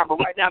on the line, but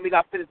right now we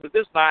got to finish with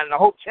this line, and I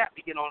hope chat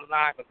to get on the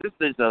line because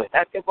this is a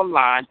heck of a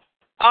line.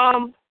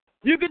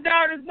 You can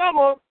dial this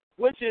number,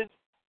 which is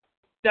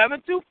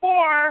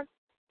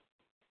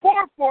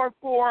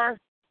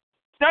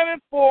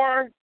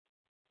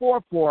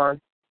 724-444-7444,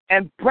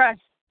 and press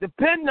the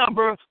PIN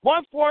number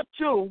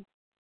 142.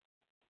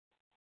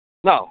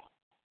 No,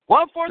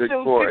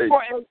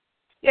 142-648.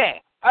 Yeah,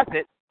 that's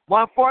it.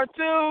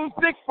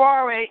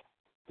 142-648.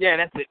 Yeah,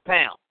 that's it.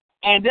 Pound.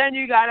 And then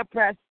you gotta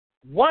press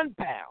 £1.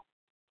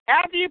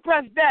 After you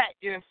press that,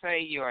 you say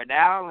you are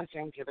now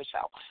listening to the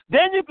show.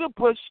 Then you can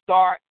push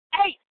 *8.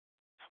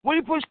 When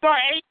you push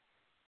 *8,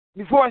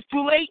 before it's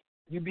too late,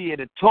 you'll be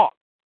able to talk.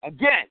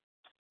 Again,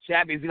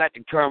 Shabby, if you'd like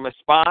to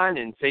respond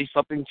and say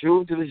something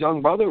true to this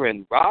young brother,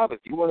 and Rob,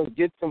 if you want to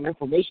get some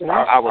information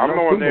out, I would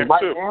love to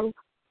right now.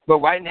 But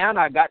right now,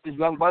 I got this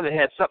young brother that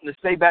had something to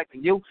say back to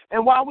you.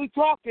 And while we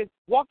talking,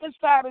 walk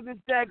inside of this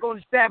daggone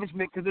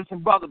establishment because there's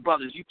some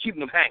brothers. You keeping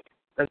them hanging.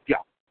 Let's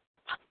go.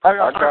 I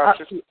got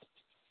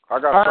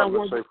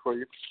something to say for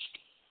you.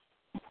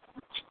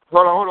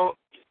 Hold on.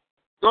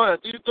 Go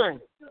ahead. Do your thing.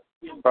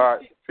 All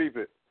right, peep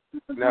it.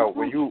 Now,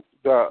 when you,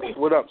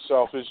 what up,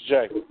 Self? It's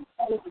Jay.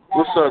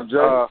 What's up,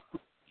 Jay?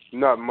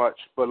 Not much,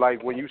 but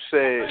like when you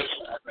said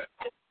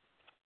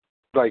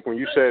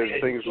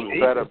things was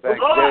better back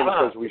then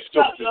because we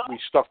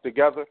stuck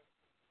together,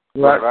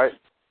 right?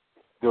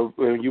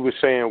 When you were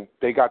saying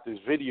they got this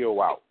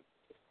video out.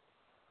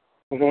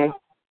 Mm-hmm.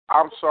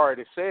 I'm sorry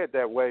to say it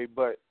that way,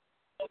 but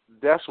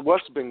that's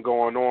what's been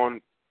going on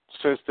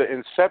since the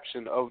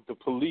inception of the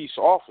police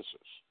officers.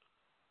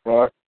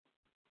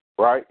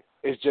 Right?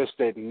 It's just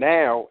that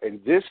now,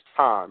 in this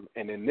time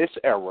and in this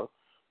era,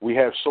 we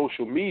have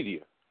social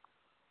media,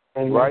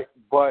 right?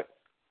 But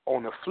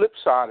on the flip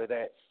side of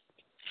that,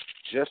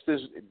 just as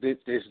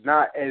there's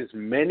not as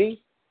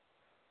many,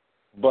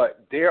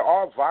 but there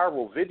are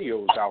viral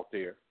videos out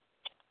there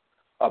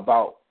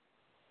about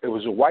it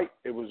was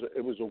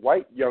a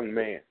white young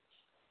man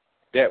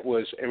that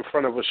was in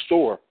front of a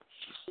store,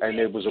 and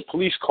there was a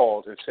police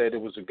call and said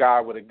it was a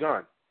guy with a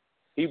gun.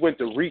 He went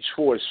to reach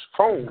for his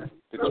phone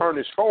to turn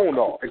his phone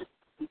off,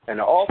 and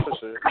the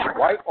officer,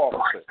 white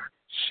officer,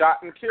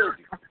 shot and killed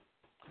him.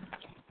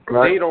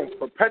 Right. They don't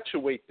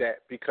perpetuate that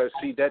because,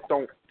 see, that's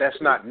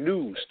not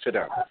news to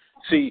them.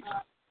 See,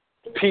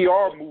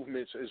 PR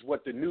movements is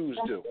what the news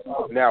do.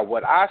 Now,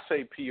 what I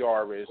say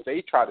PR is,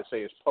 they try to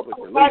say it's public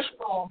relations,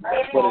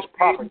 but it's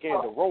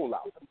propaganda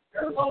rollout.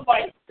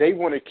 They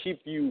want to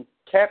keep you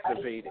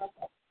captivated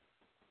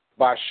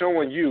by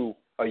showing you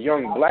a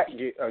young black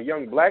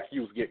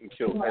youth getting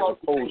killed as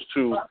opposed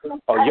to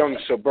a young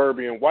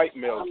suburban white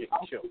male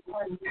getting killed.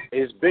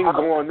 It's been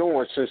going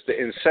on since the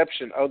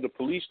inception of the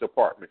police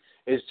department.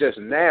 It's just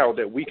now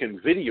that we can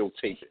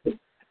videotape it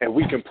and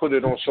we can put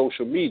it on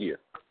social media.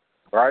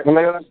 Right? And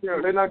they're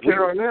not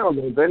caring now,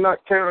 though. They're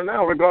not caring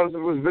now, regardless if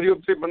it was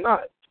videotape or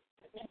not.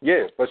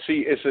 Yeah, but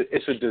see,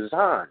 it's a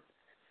design.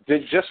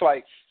 Just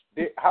like,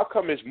 how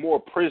come it's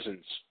more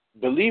prisons?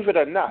 Believe it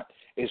or not,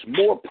 it's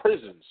more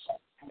prisons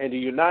in the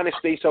United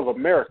States of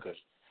America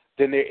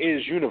than there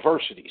is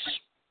universities.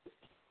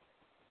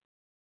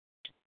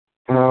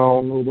 I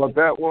don't know about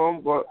that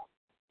one, but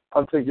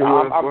I'll take your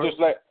word for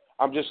it.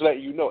 I'm just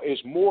letting you know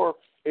it's more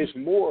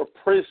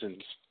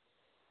prisons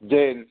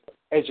than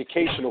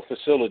educational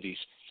facilities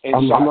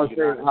inside the United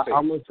States.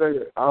 I'm gonna say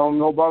it. I don't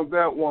know about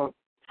that one.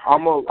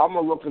 I'm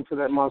gonna look into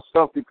that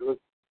myself because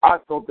I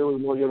thought there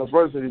was more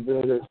universities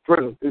than there's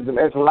prisons.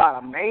 There's a lot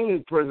of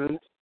main prisons.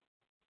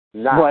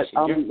 But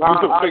you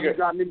can figure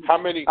how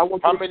many correctional.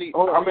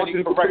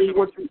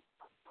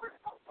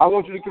 I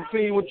want you to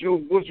continue what you're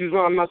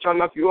doing. I'm not trying to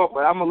knock you off,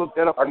 but I'm gonna look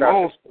that up on my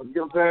own stuff.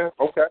 You know what I'm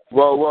saying? Okay.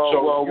 Well,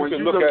 when you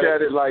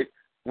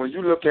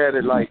look at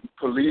it like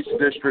police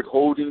district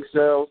holding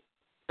cells,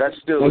 that's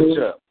still a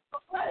jail.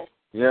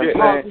 You know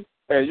what I'm saying?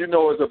 And you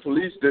know, it's a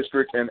police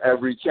district in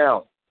every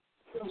county.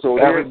 So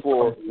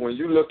therefore, when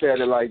you look at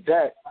it like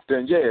that,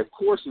 then yeah, of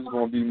course there's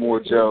going to be more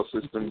jail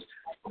systems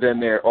than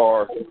there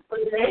are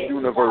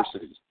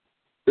universities.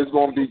 There's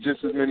going to be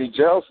just as many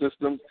jail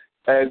systems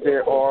as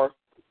there are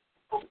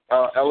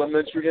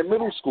elementary and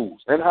middle schools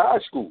and high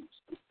schools,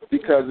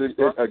 because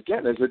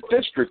again, it's a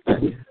district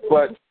thing.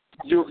 But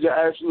you're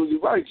absolutely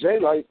right, Jay.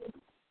 Like,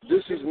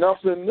 this is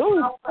nothing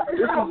new.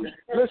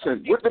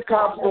 Listen, what the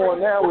cops doing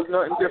now is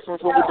nothing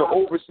different from what the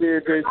overseer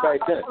did back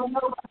then.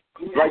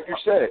 Like you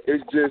said,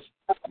 it's just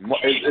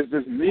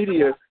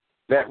media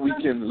that we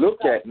can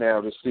look at now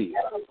to see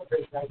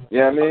it. You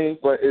know what I mean?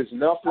 But it's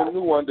nothing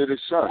new under the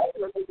sun.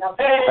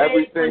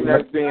 Everything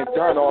that's being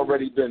done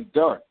already been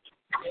done.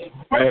 You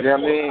know what I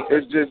mean?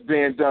 It's just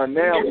being done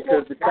now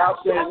because the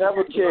cops ain't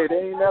never cared.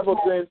 They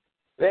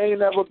ain't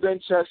never been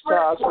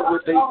chastised for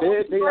what they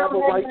did. They have a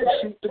right to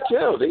shoot to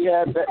kill. They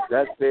have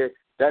that.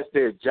 That's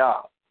their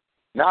job.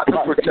 Not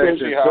to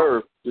protect and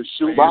serve, to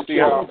shoot to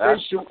kill. Not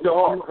shoot to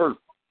harm, hurt.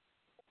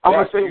 I'm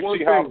gonna say one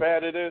thing. How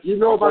bad it is? You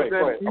know about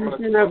that? You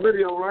seen that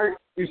video,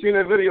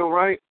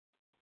 right?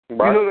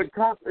 Right. You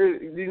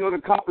know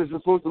the cop is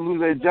supposed to lose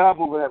their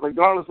job over that,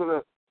 regardless of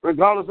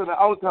the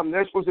outcome.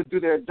 They're supposed to do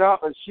their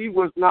job, and she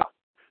was not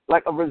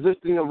like a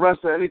resisting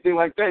arrest or anything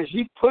like that.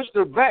 She pushed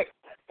her back,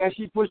 and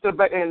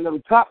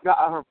the cop got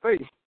on her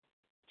face.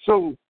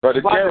 So, but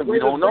again, we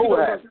don't know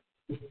what happened.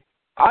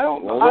 I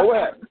don't know what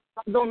happened.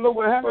 I don't know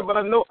what happened, but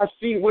I know I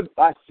see what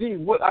I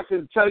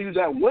can tell you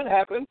that would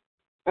happen,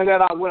 and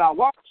that what I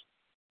watched.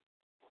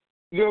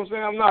 You know what I'm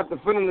saying? I'm not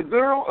defending the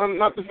girl. I'm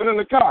not defending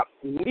the cop.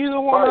 Neither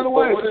one of the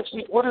way.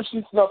 What if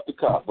she snuffed the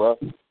cop, bro?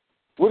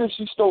 What if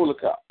she stole the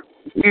cop?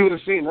 You would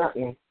have seen that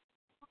one.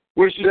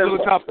 Where she stole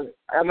the cop.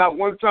 And not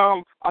one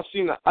time I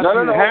seen that. No.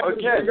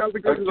 Again,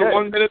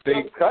 1 minute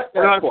they cut that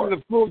and I part. seen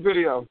the full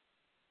video.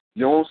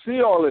 You don't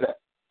see all of that.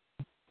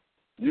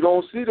 You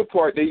don't see the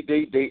part. They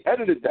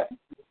edited that.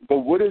 But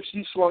what if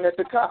she swung at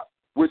the cop?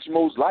 Which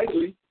most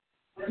likely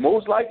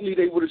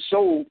they would have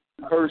showed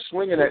her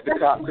swinging at the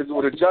cop because it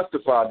would have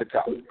justified the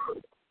cop.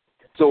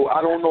 So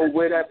I don't know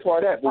where that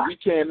part at, but we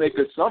can't make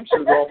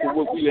assumptions off of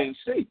what we ain't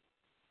see.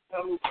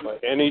 But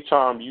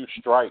anytime you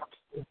strike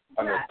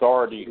an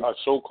authority, a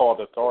so-called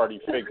authority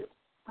figure,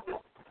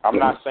 I'm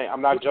not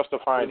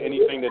justifying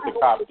anything that the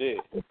cop did,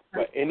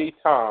 but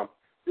anytime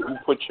you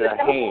put your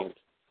hand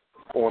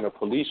on a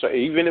police,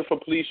 even if a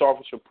police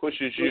officer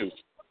pushes you,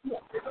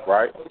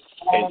 right,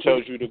 and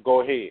tells you to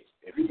go ahead,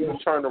 if you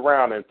turn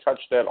around and touch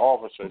that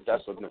officer,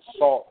 that's an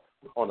assault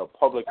on a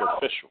public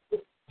official.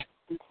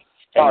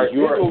 All right,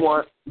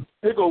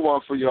 here go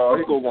one for y'all.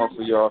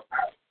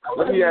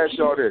 Let me ask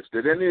y'all this.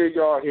 Did any of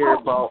y'all hear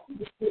about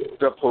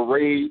the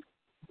parade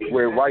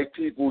where white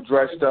people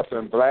dressed up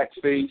in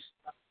blackface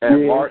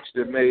and marched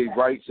and made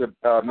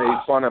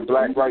fun of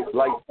Black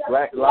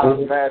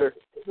Lives Matter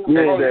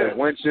and said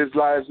Wench's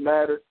Lives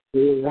Matter?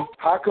 Yeah.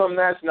 How come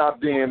that's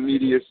not being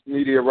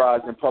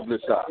mediaized and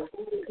publicized?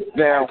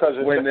 Now,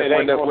 when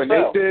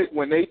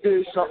they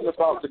did something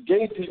about the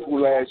gay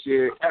people last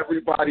year,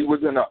 everybody was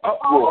in an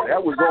uproar.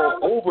 That was all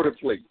over the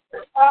place.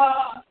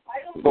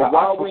 But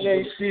why we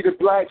ain't see the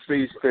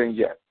blackface thing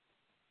yet?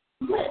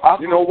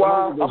 You know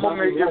why? I'm gonna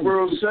make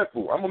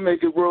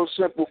it real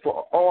simple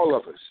for all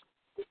of us.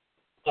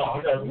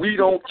 We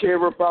don't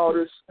care about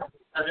us,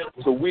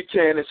 so we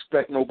can't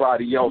expect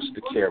nobody else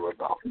to care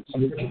about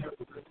us.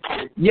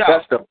 Yeah.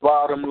 That's the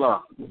bottom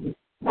line.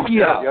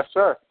 Yeah. Yes,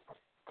 sir.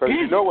 Because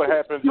you know what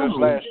happened just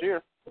last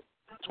year,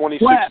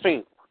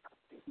 2016.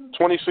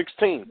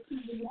 2016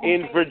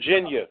 in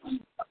Virginia.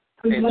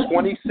 In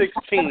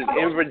 2016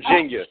 in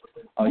Virginia,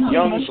 a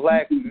young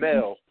black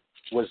male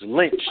was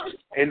lynched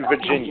in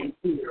Virginia.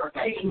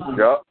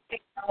 Yep.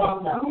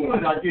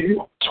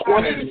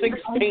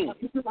 2016,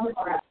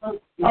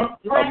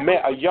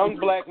 a young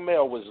black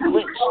male was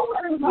lynched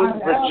in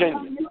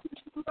Virginia.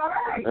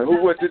 And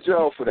who went to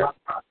jail for that?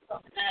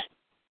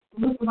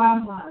 Who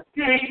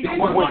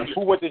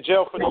went to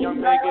jail for the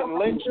young man getting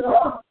lynched?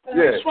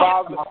 Yeah. His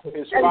father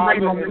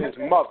and his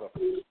mother.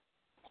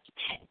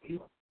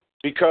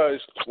 Because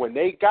when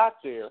they got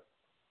there,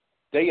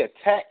 they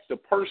attacked the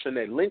person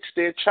that lynched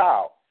their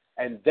child,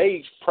 and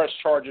they pressed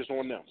charges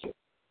on them.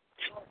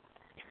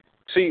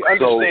 See,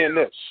 understand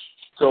this.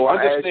 So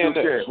understand I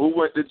asked you, this. who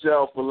went to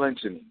jail for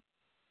lynching him?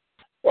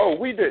 Oh,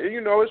 we did.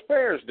 You know, his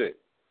parents did.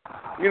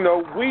 You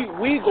know,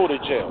 we go to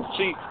jail.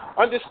 See,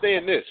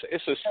 understand this.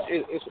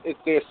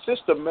 They're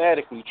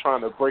systematically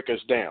trying to break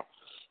us down.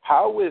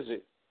 How is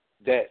it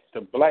that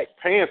the Black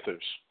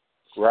Panthers,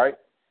 right,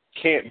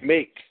 can't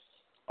make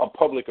a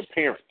public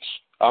appearance?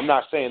 I'm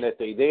not saying that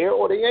they there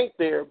or they ain't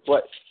there,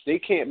 but they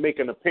can't make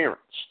an appearance,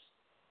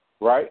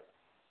 right?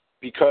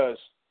 Because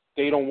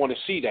they don't want to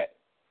see that.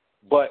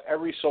 But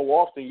every so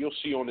often you'll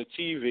see on the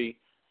TV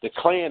the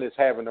Klan is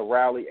having a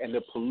rally, and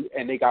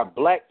they got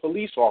black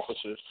police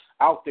officers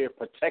out there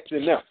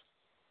protecting them.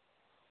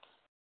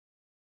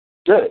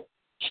 Good.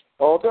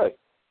 All day.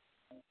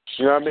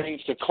 You know what I mean?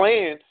 The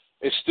Klan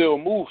is still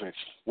moving.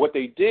 What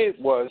they did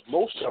was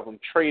most of them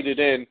traded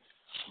in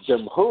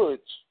them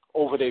hoods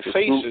over their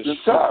faces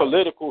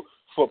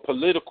for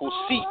political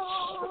seats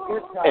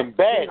and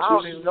badges. I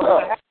don't even know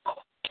what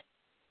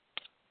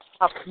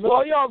happened.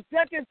 Well, yo,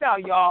 check this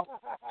out, y'all.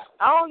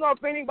 I don't know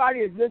if anybody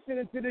is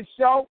listening to this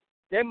show.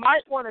 They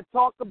might want to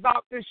talk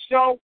about this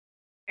show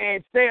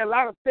and say a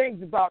lot of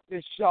things about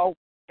this show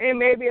and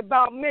maybe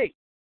about me.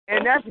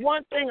 And that's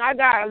one thing I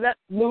got to let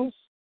loose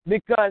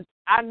because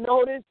I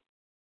noticed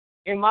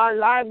in my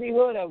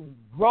livelihood of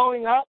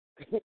growing up,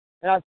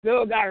 and I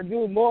still got to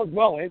do more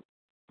growing.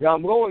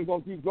 I'm always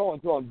going to keep growing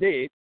until I'm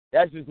dead.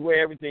 That's just the way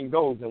everything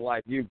goes in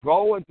life. You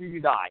grow until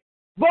you die.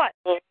 But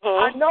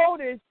I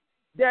noticed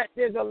that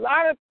there's a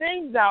lot of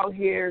things out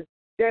here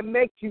that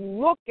make you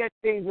look at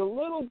things a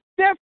little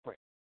different.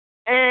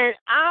 And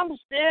I'm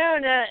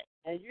staring at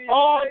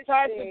all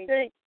types of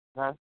things.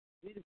 Huh?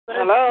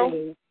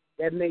 Hello?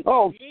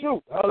 Oh,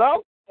 shoot.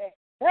 Hello?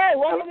 Hey,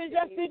 welcome to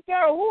Just Be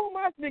Carol. Who am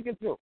I speaking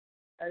to?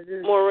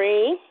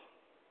 Maureen.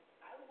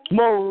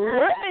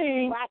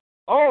 Maureen?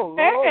 Oh,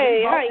 Lord,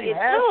 hey, how you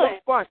doing?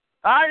 Fun.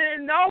 I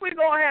didn't know we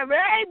going to have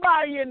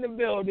everybody in the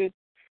building.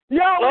 Yo,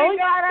 we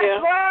got a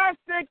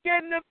classic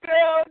in the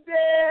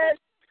building.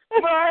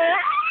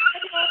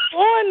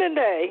 On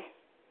today.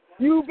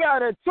 You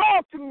better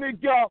talk to me,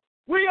 girl.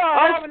 We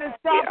are having a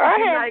topic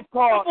tonight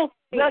called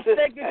Let's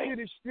Take It to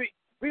the Street.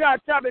 We got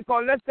a topic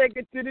called Let's Take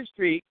It to the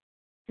Street.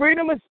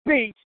 Freedom of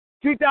Speech,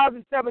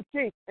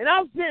 2017. And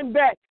I'm sitting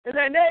back and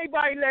letting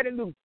everybody let it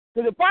loose.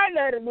 Because if I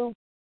let it loose,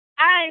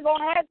 I ain't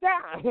going to have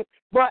time.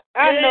 But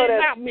I know it's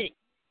that. not me.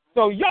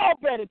 So y'all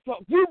better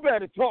talk. You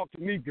better talk to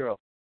me, girl.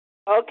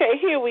 Okay,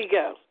 here we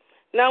go.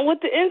 Now, with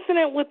the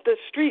incident with the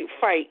street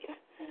fight,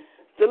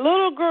 the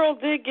little girl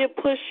did get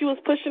pushed. She was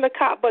pushing a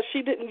cop, but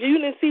you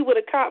didn't see where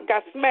the cop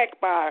got smacked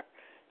by her.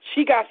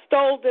 She got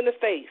stoled in the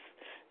face.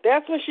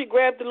 That's when she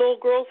grabbed the little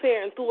girl's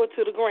hair and threw her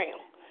to the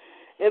ground.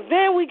 And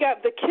then we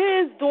got the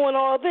kids doing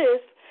all this,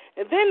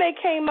 and then they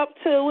came up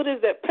to,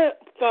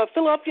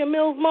 Philadelphia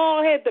Mills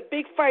Mall, had the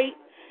big fight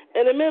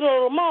in the middle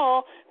of the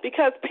mall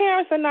because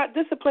parents are not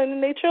disciplining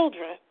their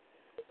children.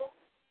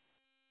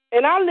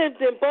 And I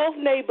lived in both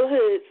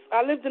neighborhoods.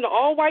 I lived in an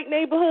all-white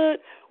neighborhood.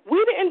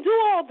 We didn't do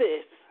all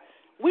this.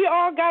 We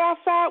all got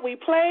outside. We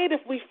played.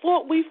 If we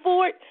fought, we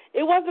fought.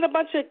 It wasn't a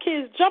bunch of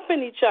kids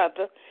jumping each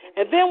other.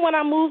 And then when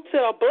I moved to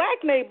a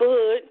black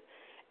neighborhood,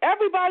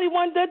 everybody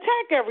wanted to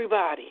attack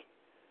everybody.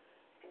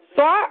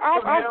 So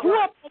I grew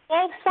up on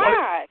both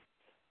sides.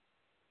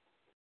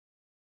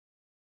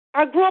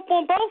 I grew up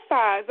on both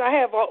sides. I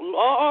have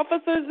law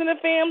officers in the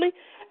family,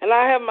 and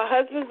I have my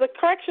husband's a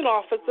correction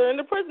officer in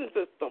the prison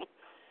system.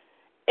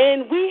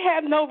 And we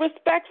have no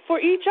respect for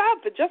each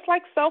other, just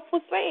like Self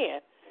was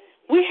saying.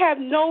 We have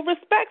no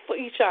respect for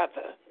each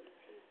other.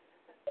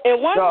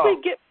 And once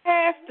we get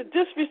past the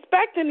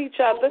disrespecting each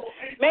other,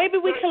 maybe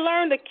we can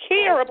learn to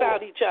care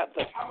about each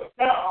other.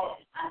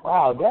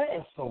 Wow, that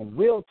is some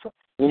real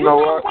You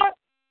know what?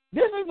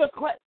 This is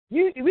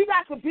we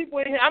got some people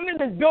in here. I'm in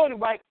this building,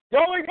 right?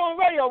 Y'all want to go on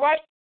radio, right?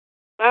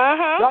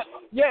 Uh-huh.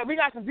 Yeah, we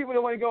got some people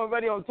that want to go on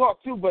radio and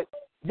talk too, but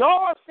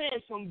y'all are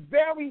saying some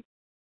very,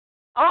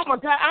 oh my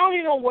God, I don't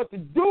even know what to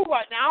do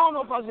right now. I don't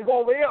know if I should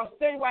go over there or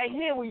stay right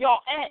here where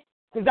y'all at,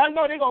 because I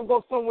know they're going to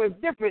go somewhere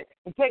different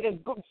and take us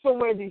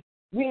somewhere that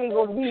we ain't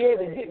going to be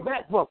able to get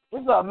back from.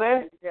 What's up,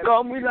 man? Yo,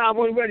 I'm live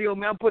on the radio,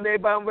 man. I'm putting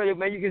everybody on the radio,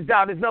 man. You can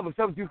dial this number,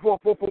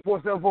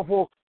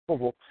 724-444-7444.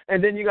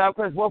 And then you got to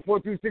press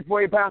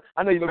 142-648 #.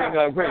 I know you look at me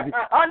like crazy.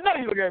 I know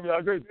you look at me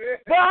like crazy.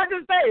 But I'm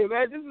just saying,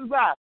 man, this is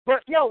live.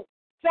 But, yo,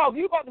 Charles,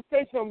 you about to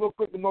say something real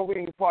quick to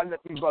Maureen before I let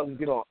these brothers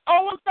get on.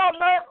 Oh, what's up,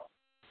 man?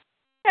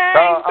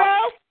 Hey,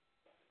 Bill.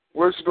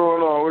 What's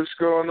going on? What's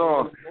going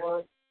on?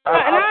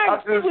 I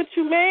agree with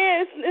you,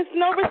 man. It's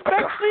no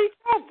respect for each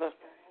other.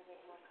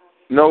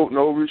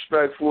 No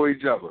respect for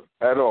each other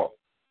at all.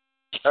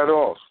 At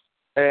all.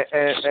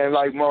 And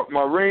like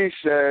Maureen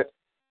said,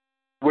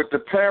 with the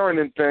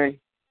parenting thing,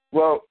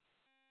 well,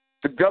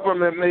 the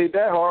government made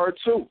that hard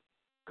too.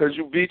 Because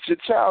you beat your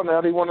child,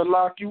 now they want to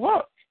lock you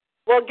up.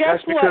 Well, guess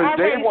That's because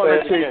they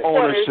want to take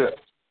ownership.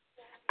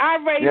 I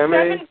raised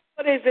 7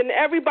 daughters, and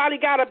everybody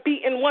got a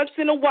beating once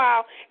in a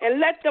while, and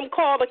let them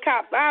call the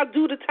cops. I'll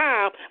do the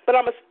time, but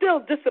I'm going to still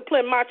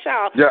discipline my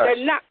child. Yes.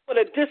 They're not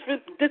going to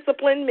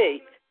discipline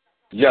me.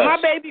 Yes. My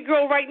baby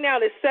girl right now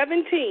is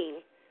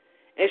 17,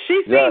 and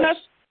she's seen us,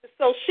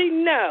 so she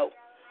know.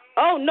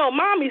 Oh, no,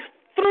 mommy's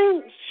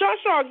through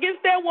Shaw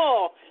against that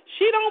wall.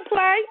 She don't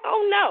play.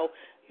 Oh, no.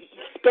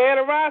 Spare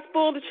the rod,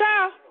 spoil the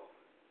child.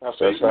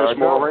 That's Miss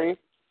Maureen.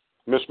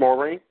 Miss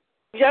Maureen?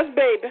 Yes,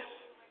 baby.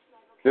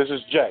 This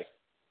is Jay.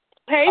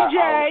 Hey,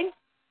 Jay.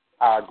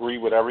 I agree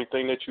with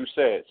everything that you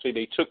said. See,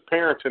 they took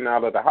parenting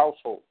out of the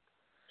household.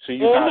 See,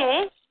 you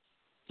got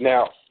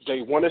now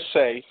they want to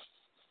say.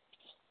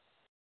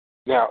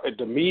 Now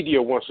the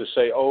media wants to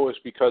say, "Oh, it's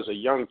because of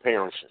young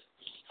parenting."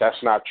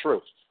 That's not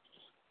true,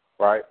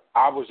 right?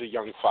 I was a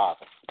young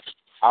father.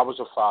 I was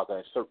a father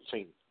at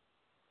 13.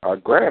 Our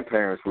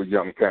grandparents were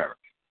young parents,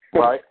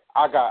 right?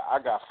 I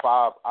got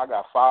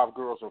 5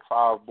 girls and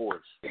 5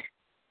 boys.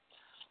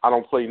 I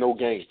don't play no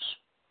games.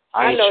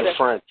 I ain't your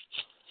friend.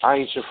 I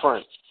ain't your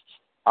friend.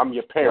 I'm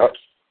your parent.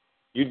 Yep.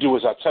 You do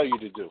as I tell you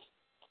to do.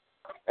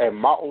 And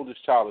my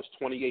oldest child is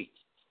 28.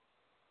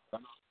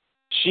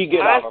 She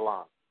get out of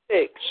line.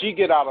 She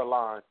get out of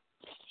line,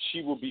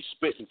 she will be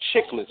spitting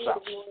chiclets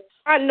out.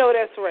 I know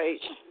that's right.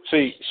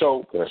 See,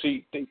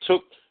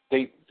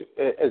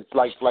 it's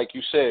like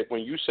you said,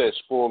 when you said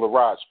spoil the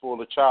rod, spoil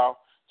the child,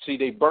 see,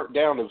 they burnt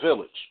down the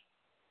village,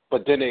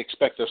 but then they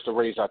expect us to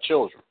raise our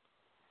children.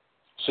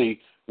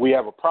 See, we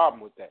have a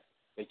problem with that.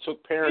 They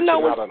took parenting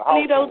out of the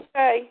household. Don't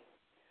say.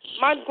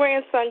 My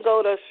grandson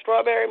go to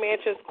Strawberry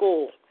Mansion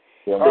School.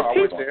 Yeah, I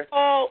went there.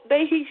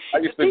 I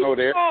used to go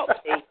there.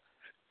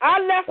 I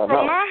left from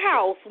my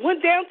house,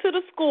 went down to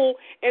the school,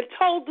 and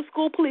told the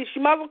school police,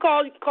 you might as well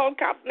call the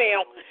cops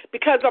now,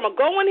 because I'm going to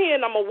go in here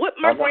and I'm going to whip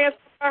my grandson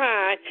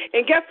behind.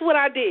 And guess what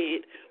I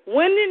did?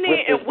 Went in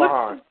there and whipped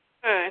him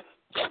behind.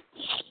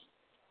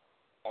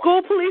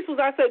 School police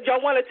I said, y'all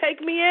want to take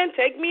me in?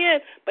 Take me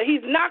in. But he's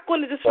not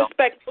going to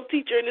disrespect the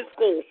teacher in his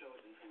school.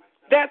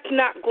 That's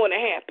not going to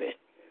happen.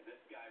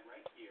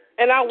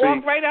 And I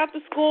walked right out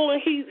to school,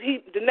 and he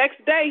the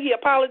next day he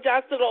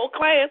apologized to the whole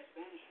class.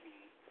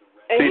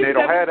 And see, they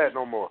don't have that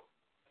no more.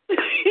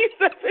 He's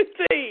 17.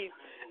 They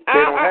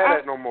don't have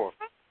that no more.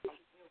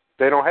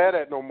 They don't have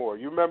that no more.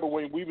 You remember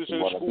when we was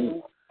in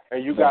school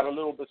and you got a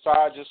little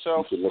beside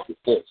yourself,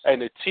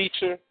 and the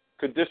teacher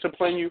could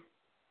discipline you?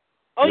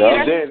 Oh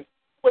yeah. And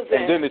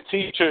then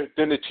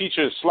the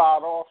teacher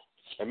slide off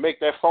and make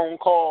that phone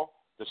call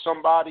to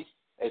somebody,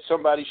 and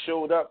somebody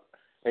showed up,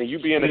 and you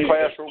be in the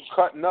classroom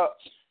cutting up,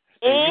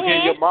 and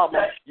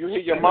you hear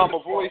your mama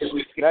voice.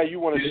 Now you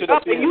want to sit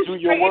up there and do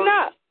your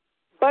work.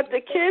 But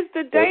the kids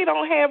today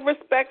don't have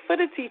respect for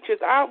the teachers.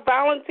 I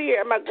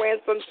volunteer at my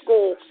grandson's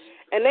school,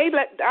 and I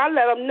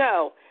let them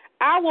know,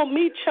 I will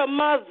meet your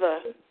mother.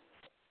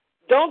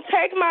 Don't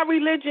take my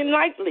religion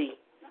lightly.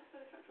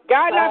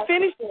 God not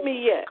finished with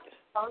me yet.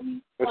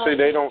 But see,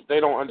 they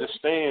don't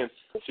understand,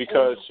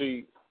 because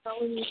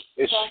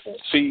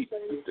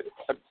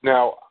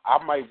now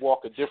I might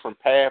walk a different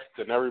path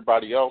than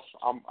everybody else.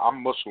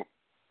 I'm Muslim,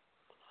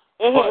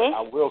 but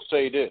I will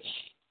say this.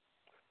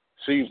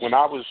 See, when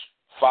I was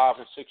 5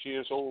 and 6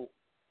 years old,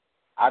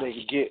 I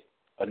didn't get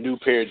a new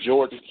pair of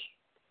Jordans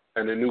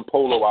and a new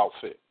polo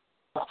outfit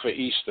for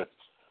Easter.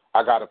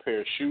 I got a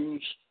pair of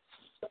shoes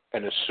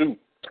and a suit,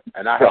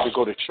 and I had to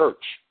go to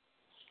church,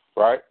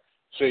 right?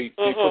 See,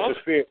 I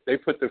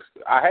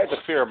had the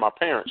fear of my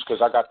parents,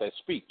 because I got that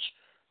speech.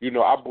 You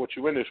know, I brought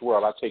you in this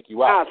world, I'll take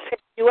you out. I'll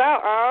take you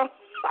out,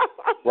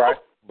 right?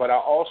 But I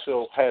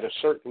also had a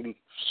certain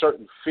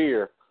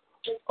fear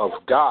of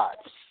God.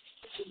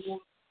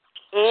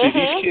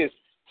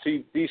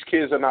 See, these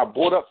kids are not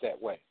brought up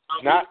that way.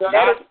 Not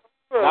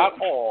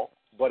all,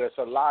 but it's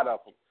a lot of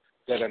them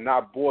that are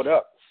not brought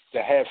up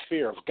to have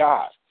fear of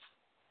God.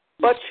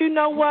 But you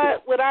know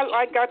what?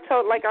 I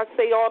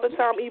say all the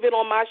time, even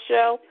on my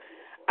show,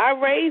 I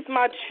raise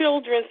my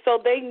children so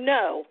they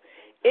know.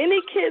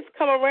 Any kids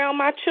come around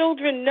my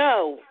children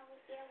know.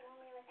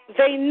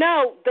 They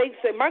know. They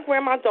say, my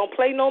grandma don't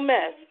play no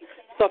mess.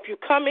 So if you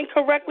come in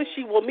correctly,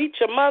 she will meet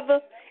your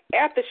mother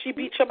after she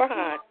beats you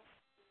behind.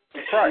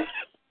 That's right.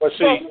 But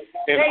see,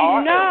 in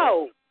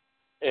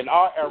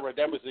our era,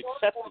 that was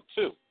accepted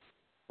too,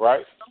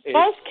 right?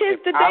 Most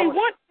kids today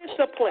want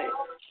discipline.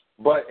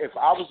 But if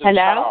I was a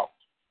child,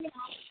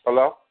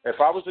 if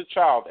I was a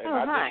child and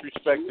I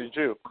disrespected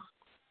you,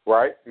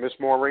 right, Miss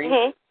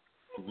Maureen,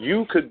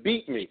 you could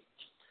beat me,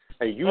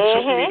 and you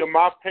took me to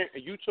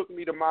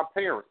my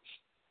parents,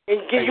 and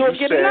you'll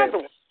get another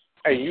one.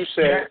 And you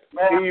said,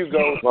 here you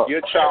go,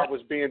 your child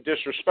was being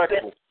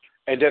disrespectful.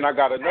 And then I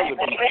got another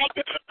beat.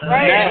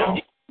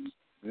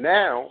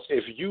 Now,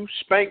 if you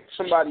spank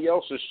somebody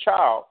else's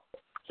child,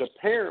 the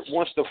parent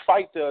wants to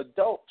fight the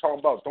adult, talking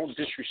about don't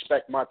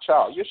disrespect my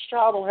child. Your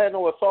child don't have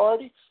no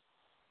authority.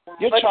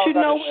 Your child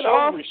got to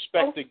show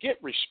respect to get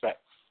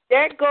respect.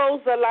 That goes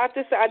a lot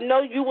to say. I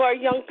know you are a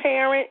young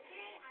parent.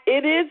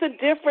 It is a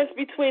difference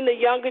between the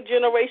younger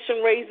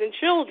generation raising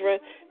children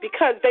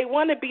because they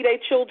want to be their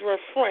children's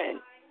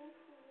friend.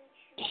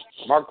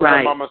 My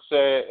grandmama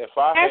said if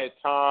I had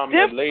time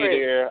to lay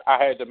there, I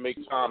had to make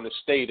time to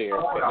stay there,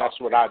 and that's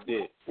what I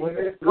did. Wait a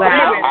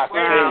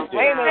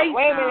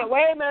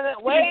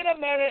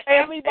minute.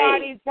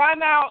 Everybody,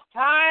 time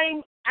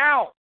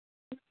out.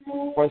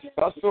 For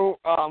special,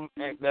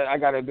 I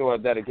got to do a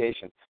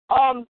dedication.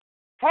 Hello,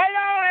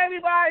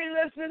 everybody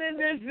listening.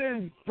 This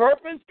is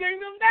Purpose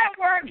Kingdom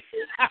Network.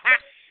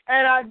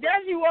 And I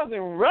guess you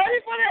wasn't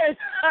ready for this.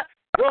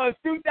 Well, it's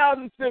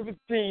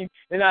 2017,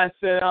 and I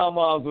said I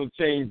might as well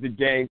change the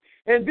game.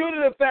 And due to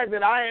the fact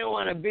that I didn't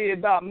want to be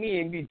about me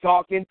and be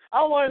talking,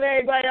 I wanted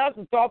everybody else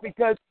to talk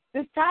because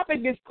this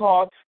topic is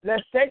called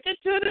Let's Take It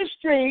to the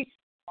Streets,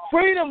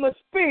 Freedom of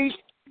Speech,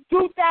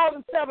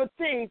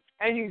 2017,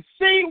 and you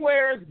see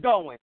where it's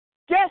going.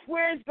 Guess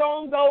where it's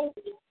going to go?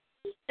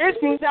 It's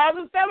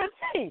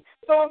 2017.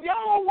 So if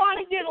y'all don't want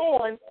to get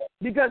on,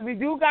 because we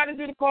do got to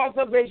do the call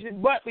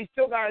salvation, but we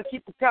still got to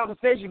keep the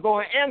conversation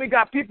going, and we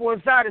got people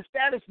inside the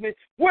establishment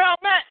where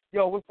I'm at.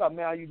 Yo, what's up,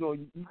 man? How you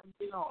doing?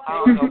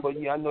 I don't know, but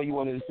yeah, I know you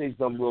wanted to say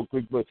something real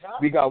quick, but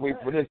we got to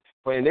wait for this.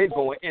 But they're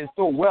going in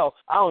so well,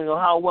 I don't know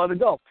how well to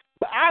go.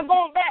 But I'm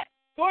going back.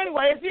 So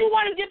anyway, if you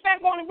want to get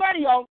back on the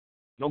radio,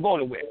 don't go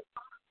anywhere.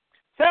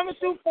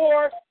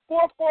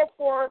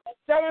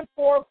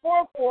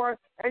 724-444-7444,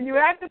 and you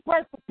have to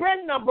press the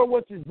PIN number,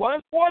 which is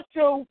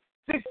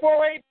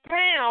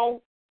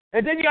 142-648#,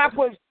 and then you have to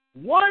push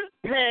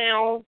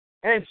 £1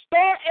 and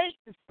 *8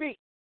 to speak.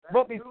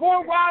 But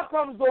before Wild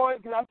comes on,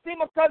 because I see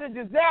my cousin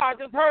Giselle, I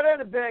just heard her in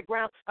the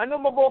background. I know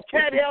my boy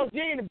Cat LG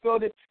in the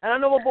building, and I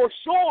know my boy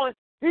Sean.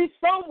 He's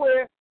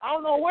somewhere. I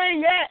don't know where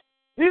he at.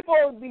 He's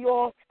supposed to be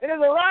on, and there's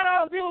a lot of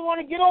other people who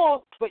want to get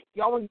on, but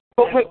y'all want to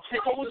go quick.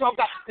 What y'all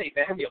got to say,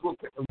 man? Hurry up, real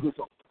quick.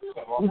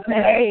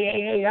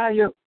 Hey, how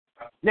you?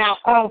 Now,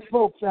 all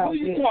folks out there. What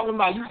you talking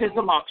about? You said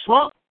something about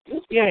Trump?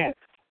 Yeah.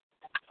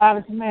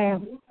 Honest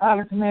man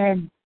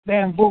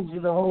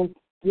bamboozled the whole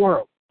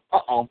world.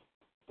 Uh-oh.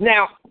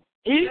 Now,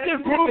 he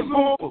just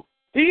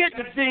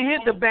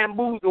hit the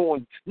bamboozle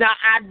on. Now,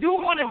 I do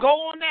want to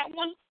go on that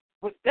one,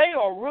 but they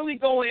are really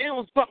going in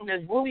on something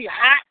that's really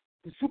hot,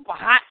 super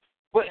hot.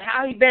 But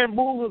how he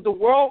bamboozled the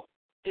world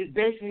is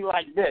basically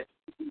like this.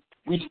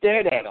 We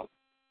stared at him.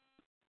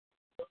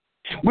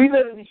 We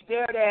literally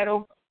stared at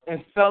him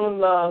and fell in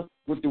love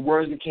with the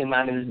words that came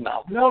out of his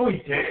mouth. No,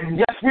 we didn't.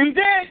 Yes, we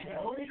did.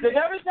 Because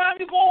every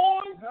time you go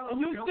on and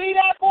you see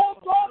that boy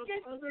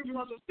talking,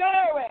 you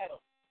stare at him.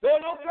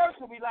 There's no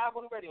person. We live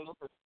on the radio. No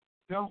person.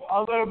 The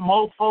other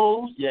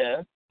mofos,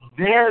 yeah,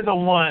 they're the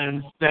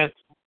ones that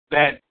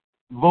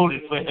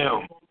voted for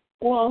him.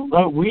 Well,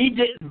 but we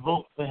didn't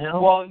vote for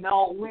him. Well,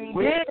 no, we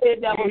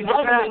did. That was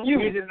other than you.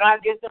 We did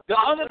not get the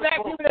other black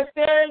people that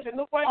stairs and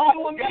look like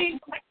you and me.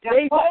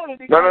 They voted.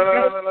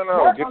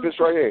 No. Get this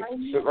right here.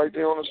 Sit right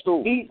there on the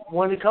stool.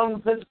 When it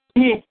comes to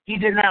he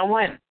did not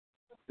win.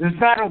 It's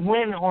not a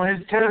win on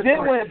his territory. He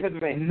did win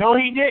Pennsylvania. No,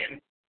 he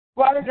didn't.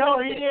 No,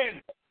 he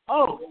didn't.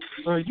 Oh,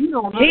 you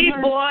don't know. He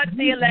bought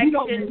the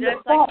election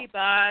just like he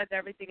buys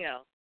everything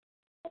else.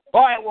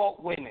 All right, well,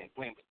 wait a minute.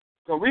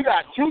 So we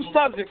got two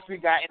subjects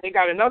and they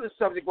got another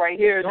subject right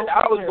here that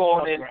I was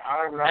going in,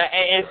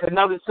 and it's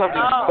another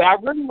subject. Oh, but I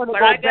really want to go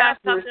back. But I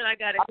got something I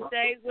got to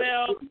say,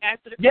 Will,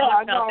 after the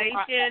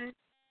salvation.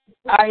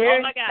 I hear you.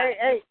 Oh, my God.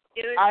 Hey,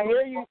 I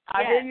hear you.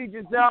 I hear you,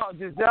 Giselle.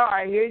 Giselle,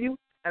 I hear you,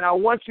 and I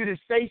want you to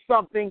say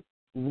something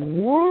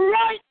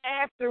right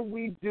after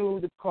we do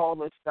the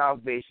call of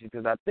salvation,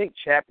 because I think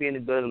Chappie in the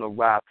building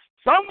arrived.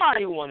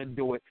 Somebody want to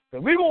do it,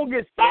 so we're going to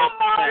get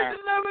somebody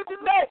delivered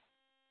today.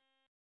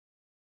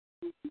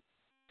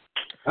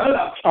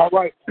 All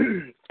right.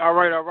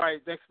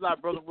 Thanks a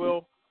lot, Brother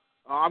Will.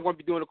 I'm going to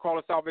be doing the call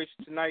of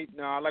salvation tonight.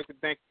 I'd like to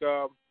thank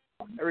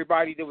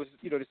everybody that was,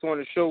 that's on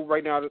the show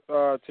right now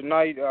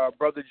tonight.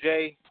 Brother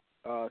Jay,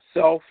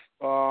 Self,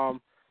 the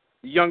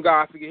young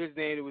guy, I forget his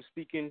name, that was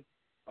speaking.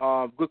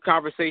 Good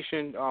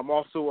conversation.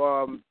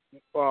 Also,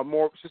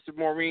 Sister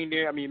Maureen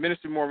there.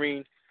 Minister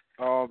Maureen,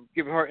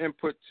 giving her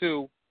input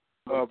too.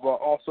 But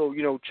also,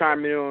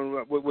 chiming in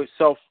on what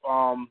Self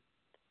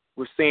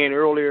was saying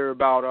earlier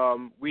about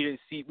we didn't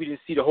see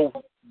the whole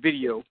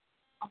video.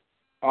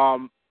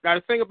 Now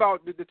the thing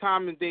about the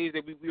time and days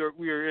that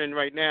we are in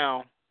right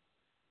now,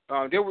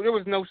 there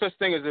was no such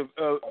thing as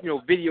a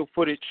video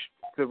footage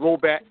to roll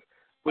back.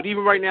 But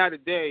even right now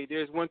today,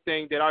 there's one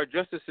thing that our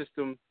justice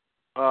system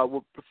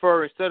would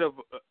prefer instead of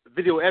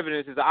video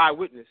evidence is an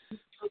eyewitness.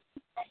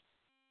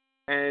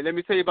 And let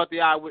me tell you about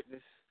the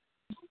eyewitness.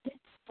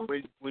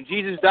 When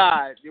Jesus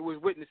died, there was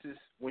witnesses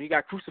when he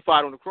got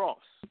crucified on the cross.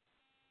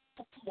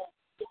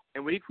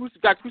 And when he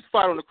got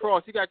crucified on the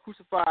cross, he got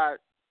crucified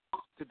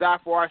to die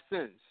for our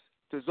sins,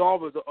 to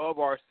absolve us of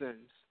our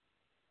sins.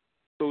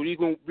 So we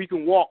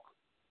can walk,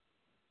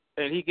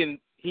 and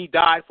he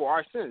died for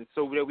our sins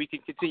so that we can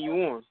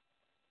continue on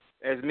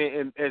as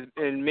man, as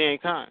in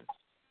mankind,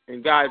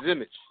 in God's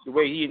image, the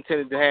way he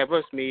intended to have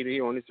us made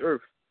here on this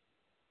earth.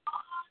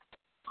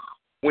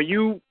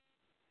 When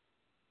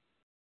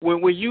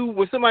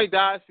somebody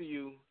dies for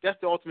you, that's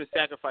the ultimate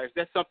sacrifice.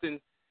 That's something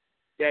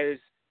that is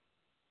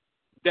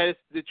the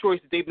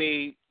choice that they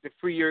made to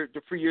free your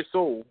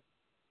soul.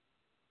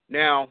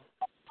 Now,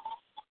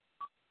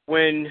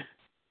 when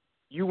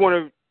you want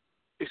to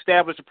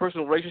establish a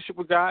personal relationship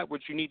with God,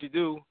 what you need to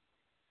do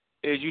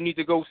is you need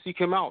to go seek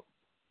him out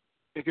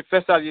and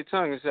confess out of your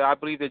tongue and say, I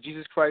believe that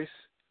Jesus Christ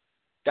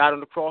died on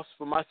the cross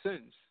for my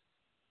sins.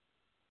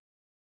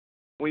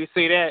 When you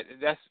say that,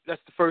 that's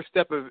the first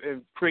step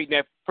in creating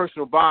that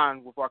personal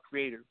bond with our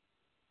Creator.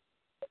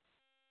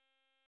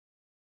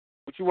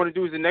 What you want to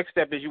do is the next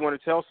step is you want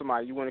to tell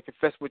somebody. You want to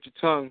confess with your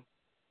tongue,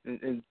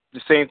 and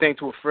the same thing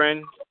to a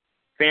friend,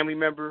 family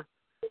member,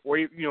 or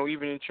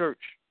even in church.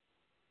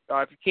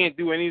 If you can't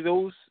do any of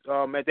those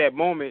at that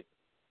moment,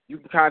 you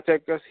can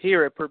contact us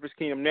here at Purpose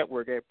Kingdom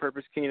Network at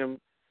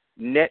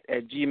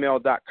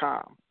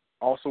purposekingdomnet@gmail.com.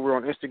 Also, we're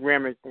on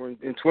Instagram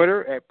and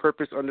Twitter at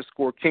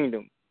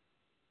Purpose_Kingdom.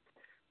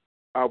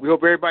 We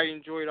hope everybody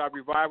enjoyed our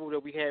revival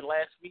that we had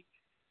last week.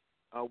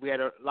 We had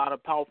a lot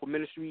of powerful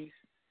ministries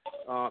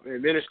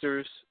and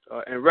ministers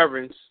and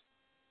reverends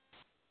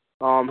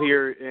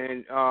here.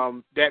 And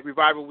that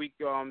revival week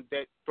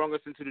that brought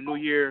us into the new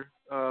year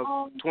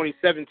of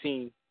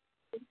 2017.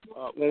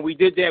 When we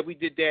did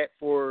that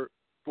for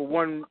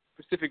one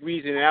specific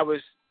reason, and that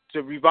was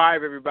to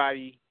revive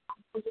everybody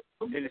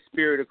in the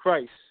spirit of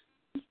Christ.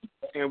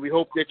 And we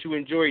hope that you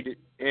enjoyed it.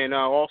 And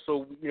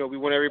also, we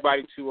want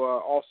everybody to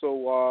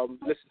also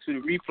listen to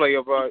the replay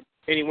of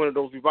any one of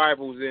those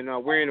revivals. And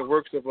we're in the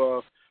works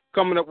of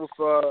coming up with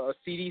a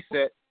CD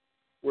set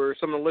where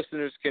some of the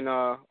listeners can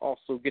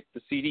also get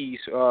the CDs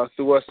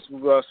through us,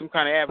 some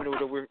kind of avenue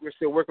that we're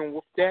still working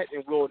with that,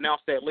 and we'll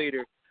announce that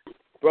later.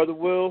 Brother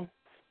Will,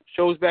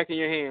 show's back in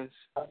your hands.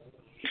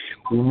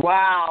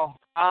 Wow.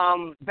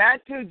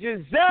 Back to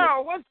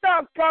Giselle. What's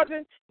up,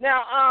 cousin?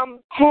 Now,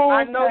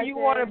 I know you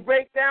want to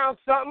break down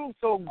something,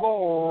 so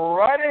go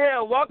right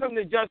ahead. Welcome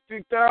to Just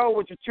 2THoRough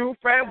with your true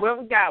friend, Will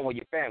the Guy, with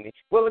your family.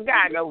 Will the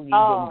Guy knows you.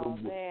 Oh,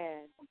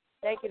 man.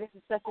 Thank you. This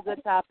is such a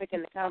good topic,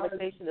 and the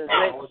conversation is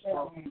rich.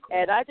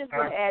 And I just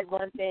want to add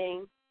one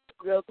thing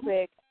real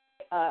quick.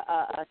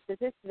 A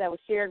statistic that was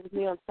shared with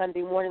me on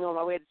Sunday morning on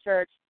my way to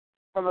church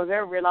from a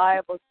very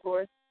reliable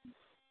source.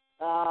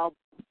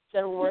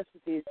 General works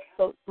with the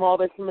Small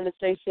Business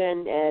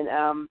Administration,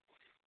 and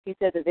he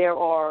said that there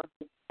are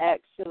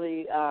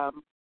actually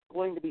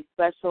going to be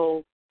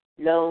special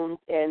loans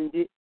and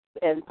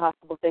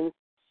possible things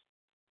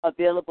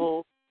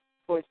available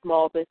for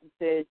small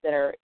businesses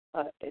that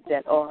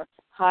are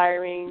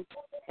hiring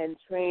and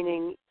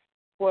training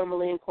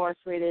formerly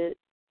incarcerated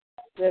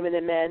women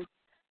and men.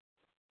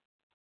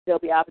 There'll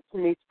be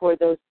opportunities for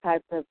those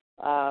types of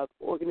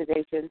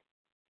organizations.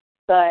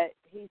 But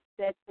he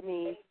said to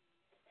me,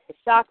 it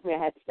shocked me.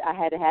 I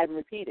had to have him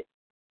repeat it.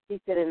 He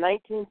said in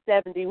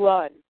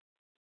 1971,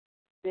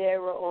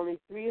 there were only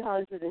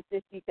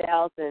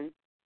 350,000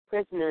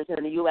 prisoners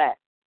in the U.S.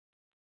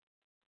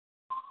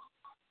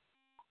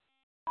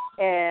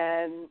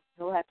 And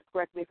he'll have to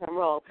correct me if I'm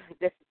wrong.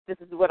 This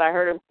is what I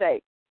heard him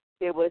say.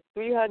 There was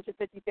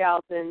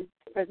 350,000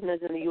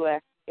 prisoners in the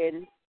U.S.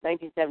 in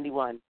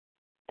 1971,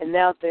 and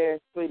now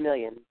there's 3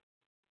 million.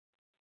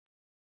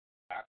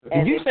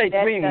 Did you say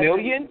 3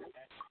 million?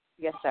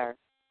 Yes, sir.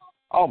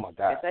 Oh, my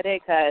God. Yes, I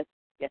did, cuz.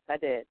 Yes, I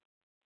did.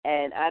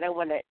 And I don't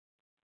want to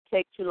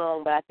take too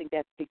long, but I think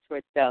that speaks for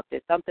itself.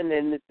 There's something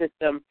in the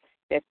system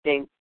that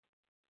stinks,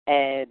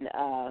 and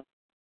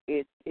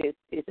it's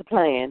a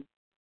plan.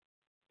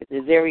 It's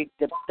a very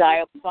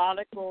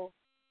diabolical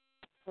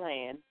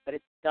plan, but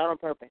it's done on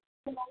purpose.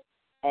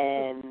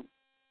 And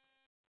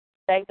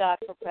thank God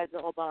for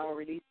President Obama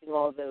releasing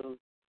all those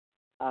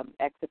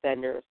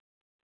ex-offenders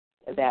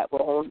that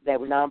were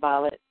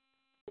nonviolent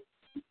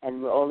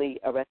and were only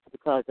arrested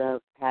because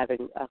of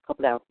having a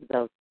couple ounces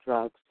of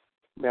drugs,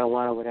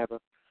 marijuana, whatever.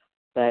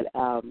 But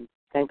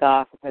thank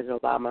God for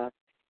President Obama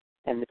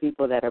and the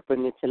people that are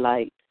bringing to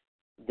light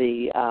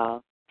the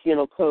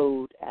penal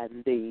code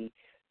and the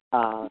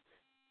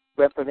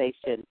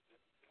reformation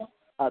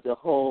of the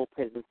whole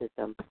prison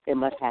system. It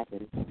must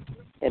happen.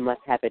 It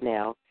must happen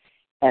now.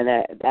 And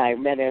I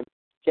met a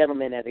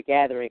gentleman at a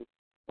gathering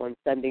on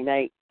Sunday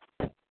night.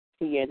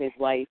 He and his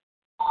wife,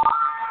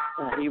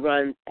 he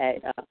runs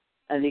at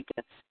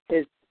Anika.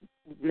 His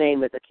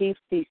name is Keith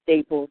C.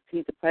 Staples.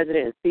 He's the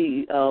president and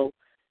CEO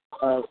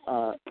of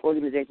an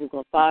organization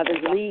called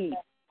Father's Lead.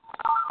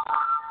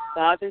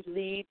 Father's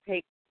Lead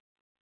takes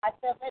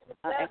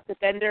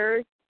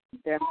ex-offenders,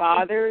 their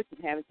fathers,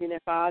 who haven't seen their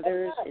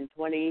fathers in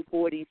 20,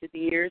 40, 50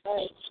 years,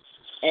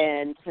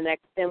 and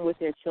connects them with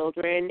their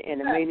children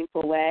in a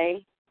meaningful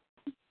way.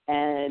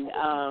 And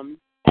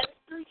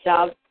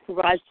child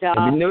provides jobs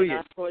and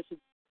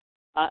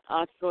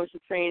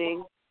entrepreneurship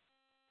training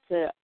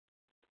to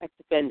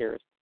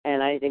ex-offenders.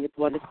 And I think it's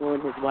wonderful.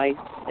 And his wife,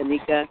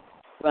 Anika,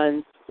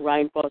 runs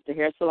Ryan Foster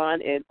Hair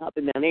Salon up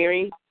in Mount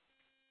Airy.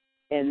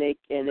 And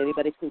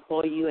anybody can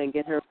call you and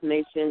get her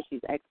information.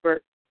 She's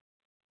expert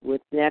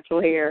with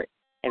natural hair.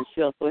 And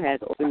she also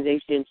has an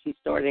organization she's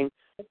starting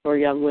for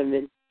young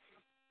women.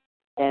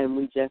 And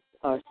we just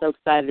are so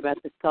excited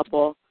about this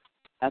couple,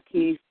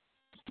 Keith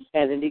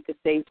and Anika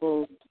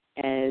Staples,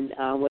 and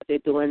what they're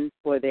doing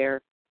for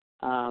their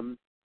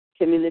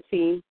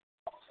community.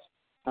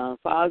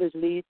 Fathers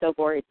Lead, so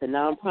far it's a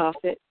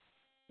nonprofit,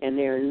 and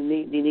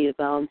they need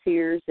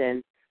volunteers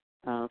and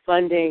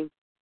funding.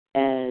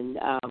 And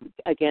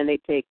again, they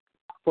take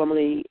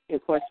formerly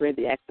incarcerated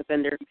the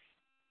ex-offender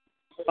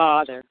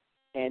father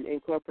and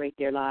incorporate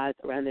their lives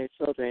around their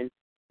children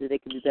so they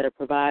can be better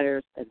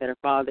providers and better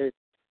fathers.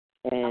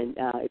 And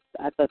I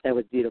thought that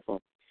was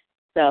beautiful.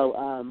 So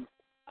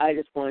I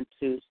just want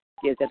to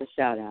give that a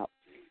shout out.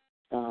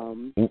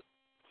 And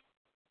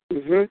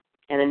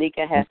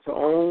Anika has her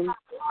own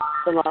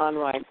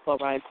salon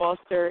called Ryan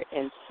Foster,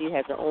 and she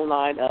has her own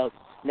line of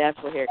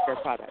natural hair care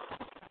products.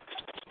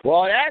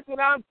 Well, that's what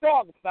I'm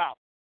talking about.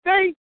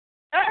 See,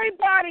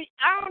 everybody,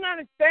 I don't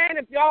understand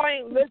if y'all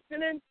ain't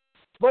listening,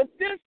 but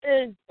this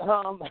is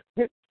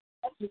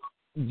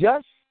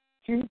Just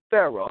Too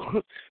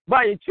Thorough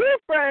by your true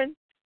friend,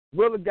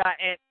 Willa Guy.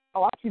 And,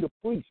 I see the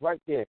police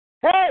right there.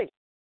 Hey,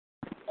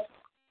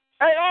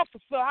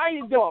 officer, how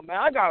you doing, man?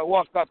 I got to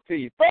walk up to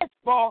you. First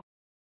of all,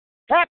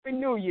 Happy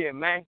New Year,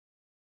 man.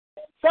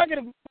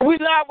 Second, we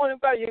live on the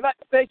radio. You like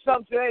to say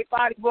something to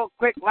everybody real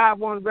quick,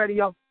 live on the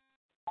radio?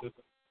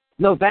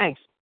 No, thanks.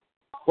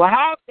 Well,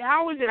 how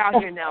is it out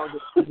here now? Is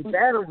it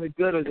bad or is it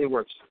good or is it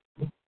worse?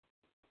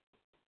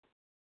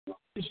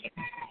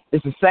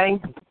 It's the same?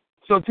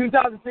 So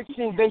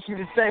 2016 basically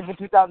the same for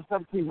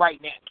 2017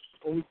 right now.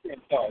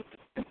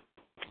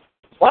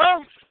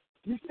 Well,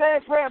 you stay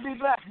in prayer and be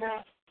blessed,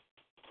 man.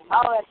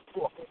 How that's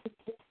for?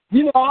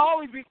 You know, I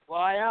always be,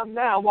 well, I am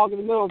now. I'm walking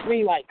in the middle of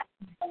green light.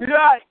 You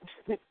right.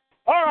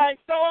 All right,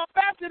 so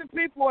back to the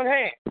people at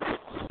hand.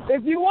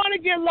 If you want to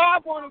get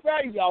live on the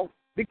radio,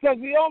 because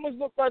we almost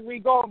look like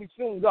we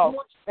soon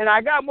go, and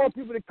I got more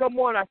people to come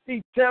on. I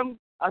see Tim,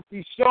 I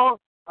see Sean,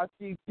 I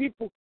see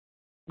people.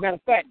 Matter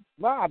of fact,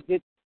 Rob,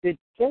 did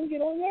Tim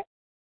get on yet?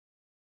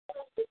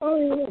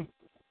 Oh,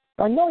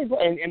 I know he's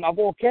and my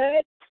boy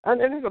Cad, and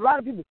there's a lot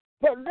of people.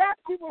 But a lot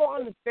of people don't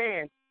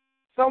understand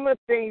some of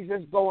the things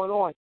that's going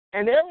on.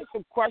 And there were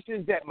some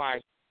questions that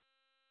my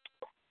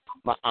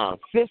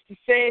sister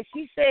said.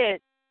 She said,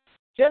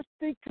 just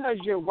because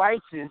you're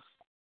righteous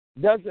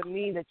doesn't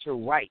mean that you're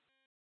right.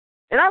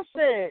 And I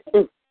said,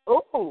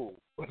 oh,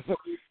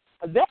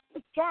 that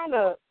was kind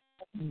of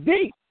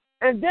deep.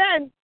 And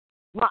then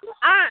my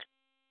aunt,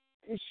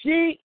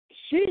 she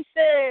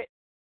said,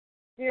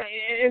 you know,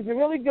 it's a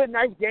really good,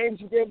 nice game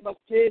she did with my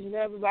kids and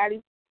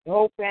everybody, the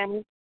whole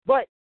family.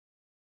 But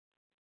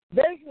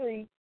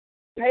basically,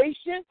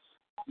 patience,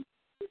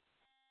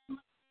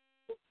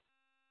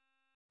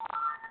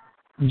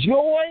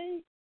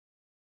 joy,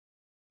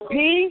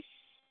 peace,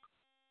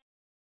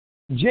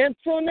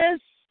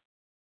 gentleness,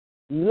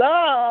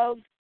 love,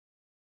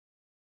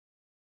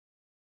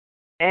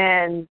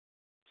 and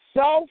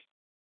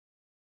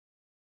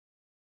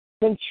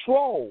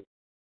self-control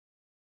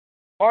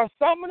are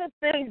some of the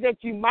things that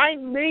you might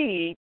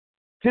need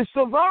to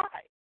survive.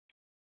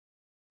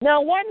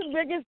 Now, one of the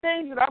biggest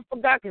things that I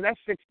forgot, because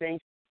that's 6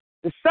 things,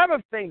 the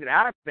 7th thing that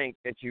I think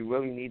that you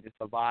really need to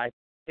survive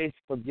is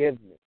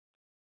forgiveness.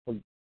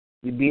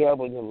 You be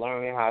able to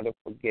learn how to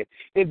forgive.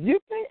 If you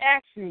can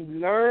actually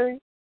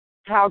learn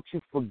how to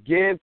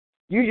forgive,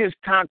 you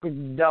just conquered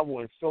the devil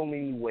in so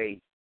many ways.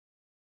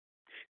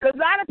 Because a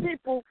lot of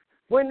people,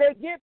 when they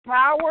get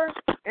power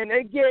and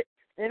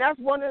that's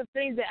one of the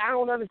things that I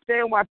don't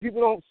understand why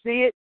people don't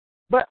see it,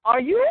 but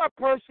are you a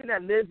person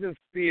that lives in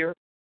fear?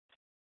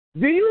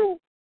 Do you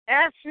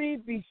actually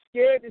be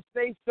scared to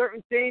say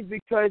certain things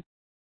because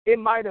it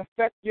might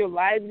affect your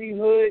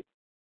livelihood,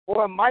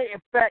 or it might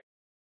affect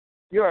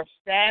your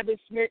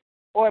establishment,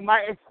 or it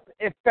might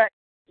affect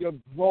your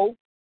growth,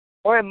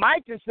 or it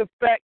might just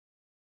affect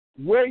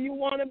where you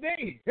want to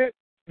be?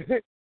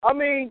 I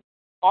mean,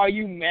 are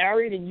you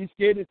married and you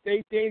scared to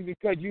say things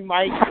because you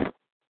might,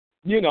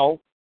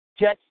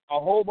 catch a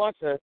whole bunch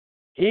of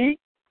heat?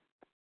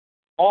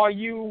 Are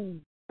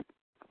you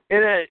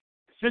in a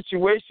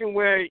situation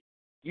where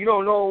you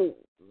don't know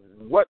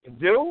what to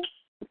do?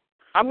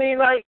 I mean,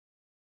 like,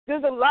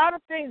 there's a lot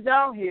of things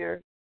out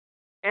here,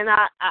 and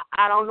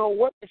I don't know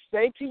what to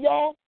say to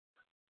y'all,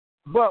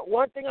 but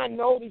one thing I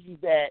noticed is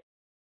that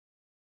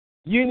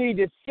you need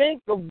to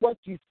think of what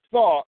you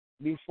thought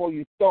before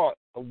you thought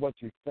of what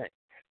you think.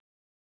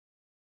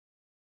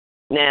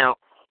 Now,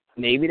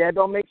 maybe that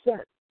don't make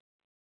sense.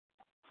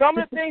 Some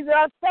of the things that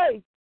I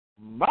say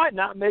might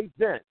not make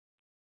sense.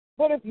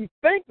 But if you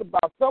think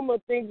about some of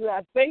the things that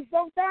I say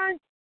sometimes,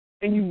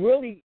 and you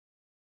really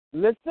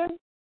listen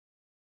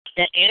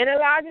and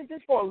analyze it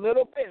just for a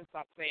little bit and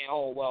stop saying,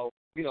 oh, well,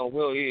 I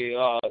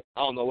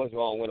don't know what's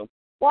wrong with him.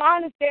 Well, I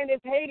understand there's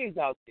haters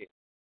out there,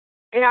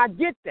 and I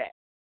get that.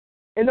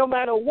 And no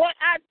matter what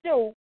I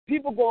do,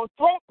 people going to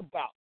talk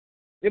about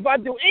it. If I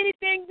do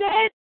anything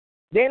good,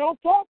 they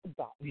don't talk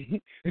about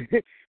it.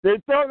 They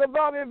talk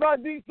about it if I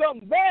do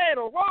something bad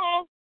or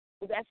wrong,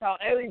 but that's how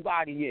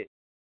everybody is.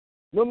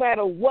 No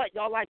matter what,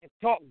 y'all like to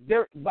talk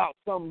dirt about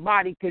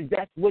somebody because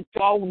that's what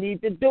y'all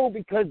need to do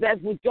because that's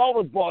what y'all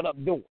was brought up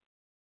doing.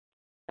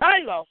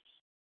 Hello.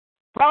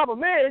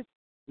 Problem is,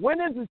 when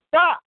does it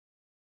stop?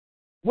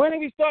 When do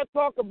we start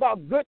talking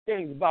about good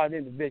things about an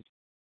individual?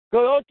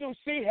 Because don't you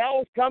see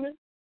hell's coming?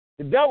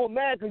 The devil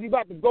mad because he's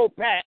about to go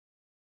back.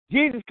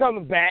 Jesus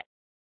coming back.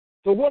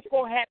 So what's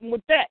going to happen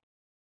with that?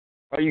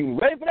 Are you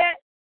ready for that?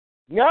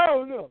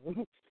 No.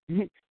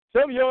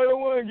 Some of y'all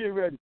don't want to get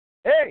ready.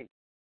 Hey,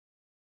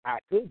 I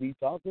could be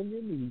talking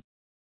to me.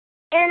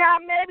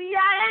 And maybe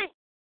I ain't.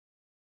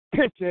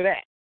 Picture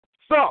that.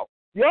 So,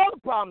 the other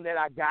problem that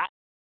I got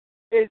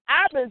is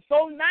I've been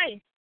so nice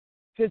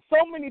to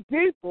so many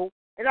people,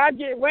 and I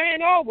get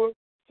ran over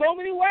so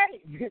many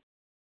ways.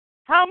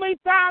 How many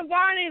times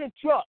I need a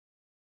truck?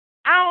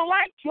 I don't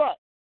like trucks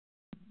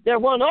that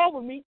run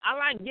over me. I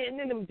like getting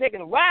in them and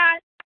taking a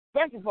ride,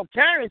 especially for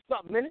carrying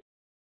something in it.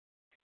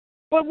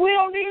 But we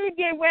don't need to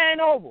get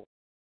ran over.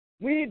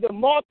 We need to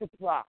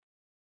multiply.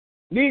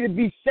 We need to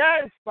be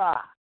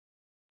satisfied.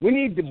 We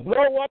need to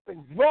blow up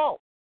and grow.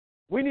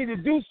 We need to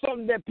do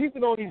something that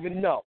people don't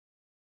even know,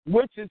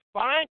 which is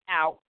find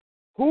out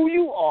who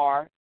you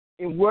are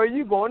and where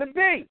you're going to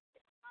be.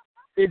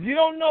 If you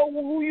don't know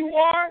who you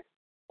are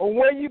or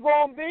where you're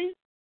going to be,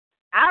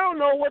 I don't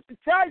know what to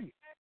tell you.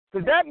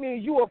 Because that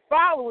means you are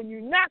following,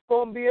 you're not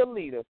going to be a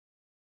leader.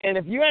 And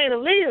if you ain't a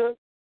leader,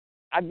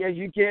 I guess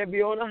you can't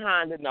be on the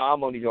Honda. No,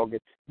 I'm only joking.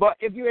 But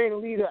if you ain't a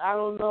leader, I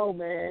don't know,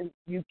 man.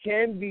 You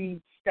can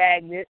be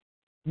stagnant.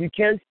 You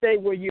can stay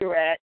where you're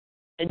at.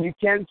 And you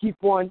can keep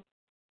on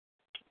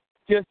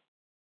just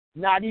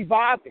not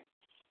evolving.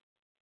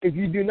 If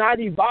you do not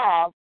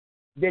evolve,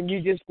 then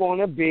you're just going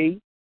to be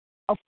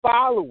a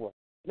follower.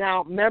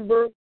 Now,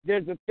 remember,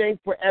 there's a thing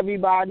for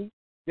everybody.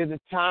 There's a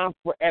time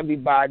for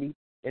everybody.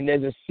 And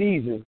there's a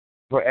season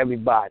for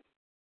everybody.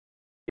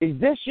 Is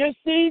this your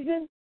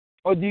season?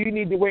 Or do you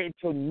need to wait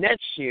until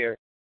next year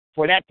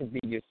for that to be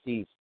your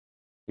season?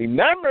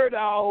 Remember,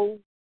 though,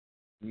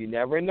 you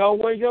never know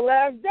when's your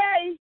last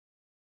day.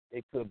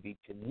 It could be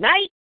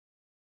tonight,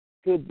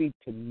 could be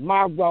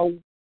tomorrow,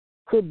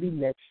 could be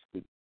next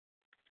week.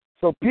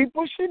 So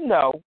people should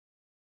know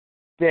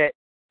that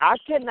I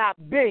cannot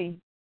be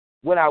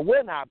what I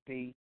will not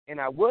be, and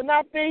I will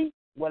not be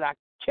what I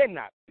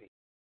cannot be.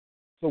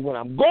 So what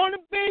I'm going to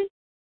be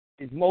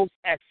is most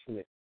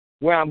excellent.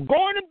 Where I'm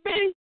going to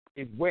be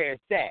is where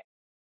it's at.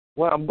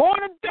 What I'm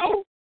going to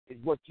do is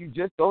what you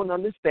just don't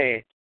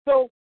understand.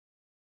 So,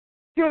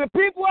 to the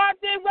people out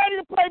there ready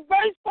to play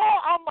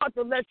baseball, I'm about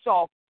to let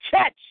y'all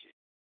catch it.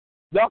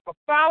 Y'all can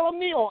follow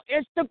me on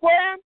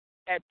Instagram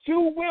at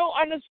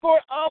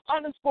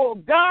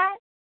 2will_of_God.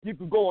 You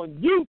can go on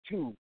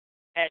YouTube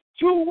at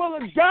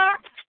 2willerGod,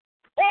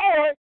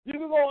 or you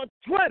can go on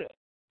Twitter,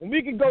 and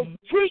we can go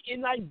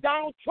tweeting like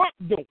Donald Trump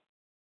doing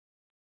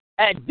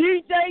at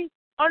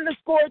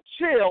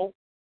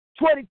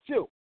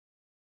DJ_chill22.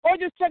 Or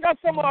just check out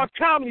some of our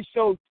comedy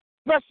shows,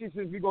 especially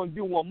since we're going to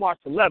do one March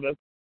 11th.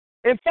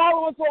 And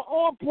follow us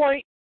on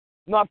Point,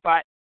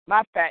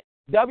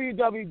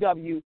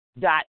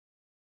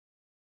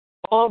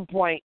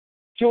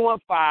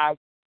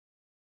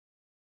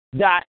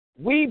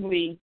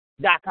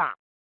 www.onpoint215.weebly.com.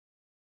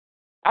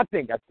 I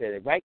think I said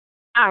it right.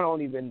 I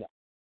don't even know.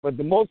 But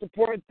the most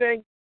important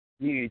thing,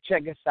 you need to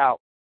check us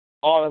out,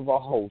 all of our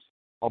hosts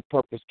on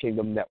Purpose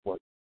Kingdom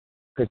Network.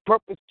 Because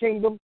Purpose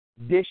Kingdom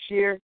this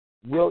year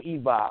will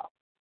evolve.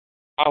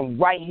 I'm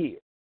right here.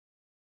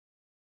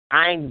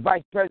 I ain't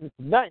vice president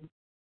for nothing.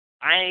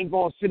 I ain't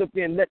going to sit up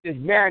there and let this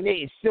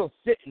marinade and still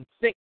sit and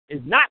sink.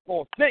 It's not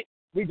going to sink.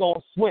 We're going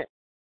to swim.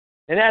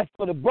 And as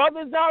for the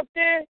brothers out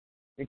there,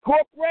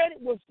 Incorporated,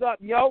 what's up,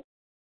 yo?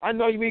 I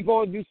know we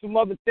going to do some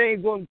other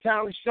things on the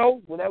talent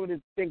show, whatever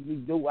the things we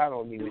do, I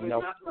don't even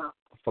know. I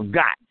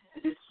forgot.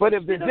 But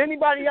if there's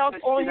anybody else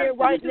on here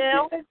right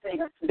now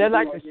that'd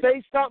like to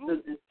say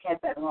something,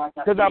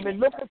 because I've been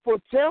looking for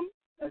Tim.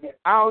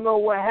 I don't know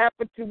what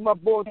happened to my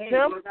boy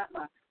Tim.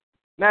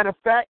 Matter of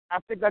fact, I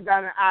think I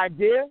got an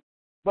idea.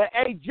 But,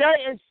 hey,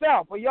 Jay and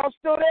Self, are y'all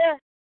still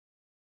there?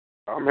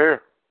 I'm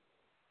here.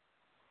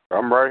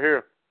 I'm right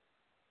here.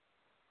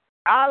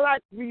 I'd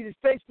like for you to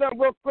say something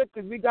real quick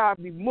because we got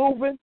to be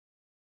moving.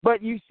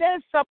 But you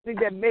said something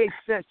that made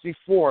sense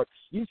before.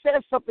 You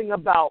said something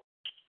about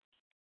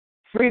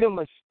freedom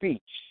of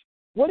speech.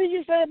 What did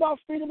you say about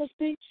freedom of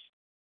speech?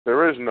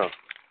 There is none.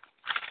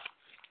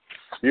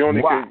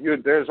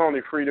 There's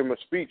only freedom of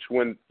speech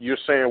when you're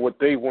saying what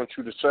they want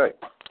you to say.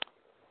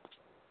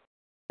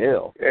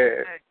 Ew.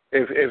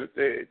 If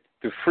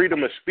the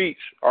freedom of speech,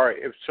 all right.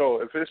 If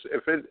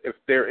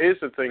there is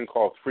a thing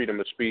called freedom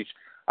of speech,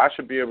 I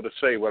should be able to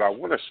say what I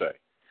want to say,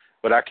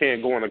 but I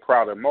can't go in a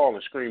crowded mall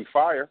and scream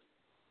fire.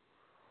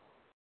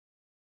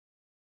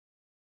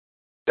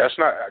 That's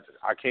not,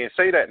 I can't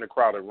say that in a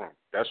crowded room.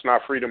 That's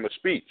not freedom of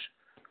speech.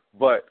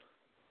 But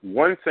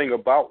one thing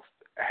about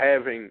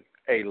having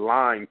a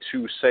line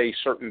to say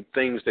certain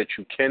things that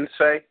you can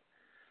say,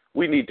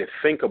 we need to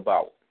think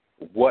about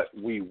what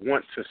we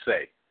want to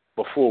say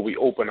before we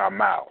open our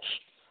mouths,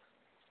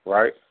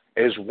 right?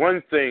 It's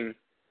one thing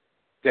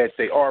that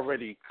they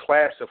already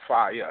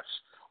classify us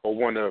or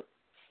want to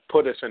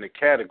put us in a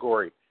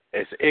category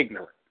as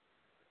ignorant.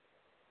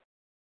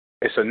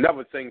 It's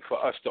another thing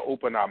for us to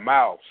open our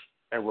mouths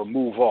and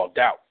remove all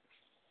doubt.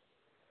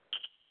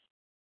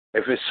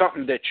 If it's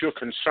something that you're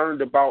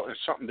concerned about and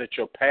something that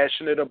you're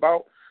passionate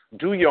about,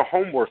 do your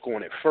homework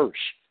on it first.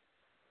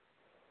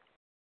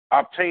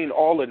 Obtain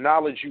all the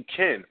knowledge you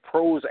can,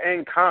 pros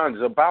and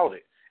cons about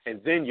it, and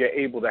then you're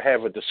able to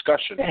have a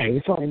discussion. Dang,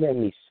 it's only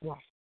letting me swap.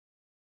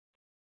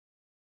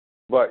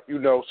 But,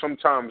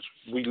 sometimes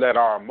we let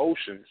our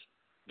emotions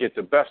get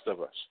the best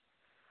of us.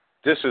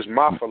 This is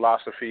my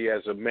philosophy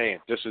as a man.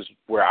 This is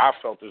where I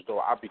felt as though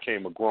I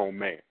became a grown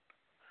man.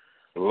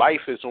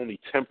 Life is only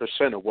 10%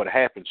 of what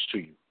happens to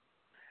you.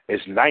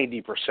 It's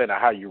 90%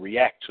 of how you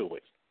react to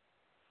it.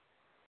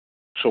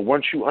 So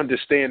once you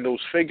understand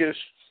those figures,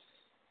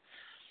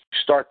 you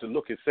start to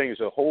look at things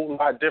a whole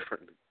lot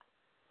differently.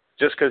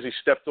 Just because he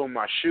stepped on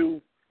my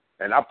shoe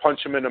and I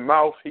punch him in the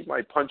mouth, he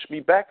might punch me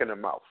back in the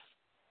mouth.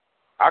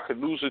 I could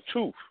lose a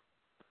tooth.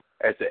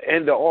 At the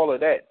end of all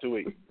of that, do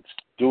it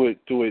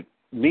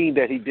mean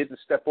that he didn't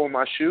step on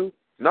my shoe?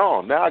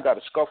 No, now I got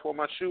a scuff on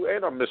my shoe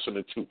and I'm missing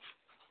a tooth.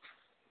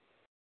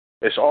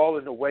 It's all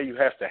in the way you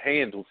have to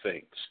handle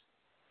things,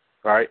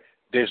 right?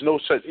 There's no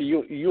such,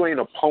 you ain't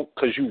a punk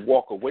because you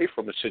walk away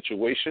from a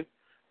situation.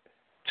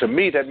 To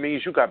me, that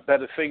means you got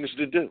better things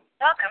to do.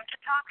 Welcome to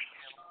Talk.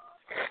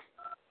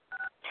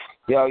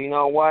 Yo, you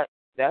know what?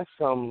 That's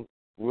some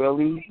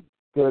really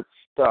good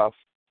stuff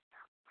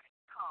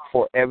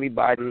for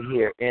everybody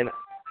here. And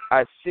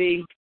I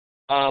see,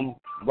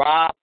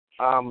 Rob,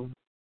 I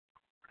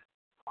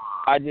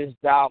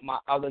just dialed my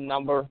other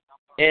number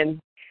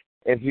in.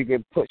 If you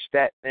could push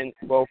that in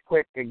real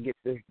quick and get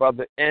this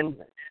brother in.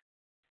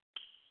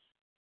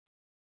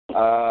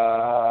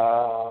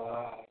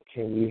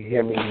 Can you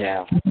hear me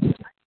now?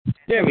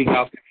 There we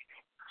go.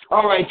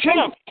 All right,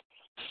 Tim.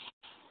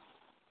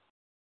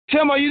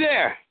 Tim, are you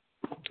there?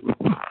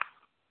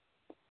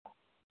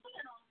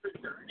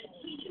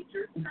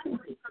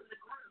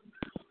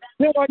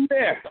 Tim, are you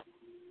there?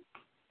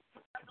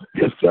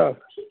 Yes, sir.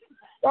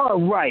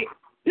 All right.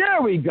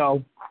 There we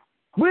go.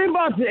 We're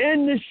about to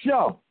end this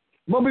show.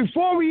 But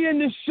before we end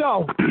this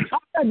show, I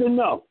had to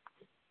know.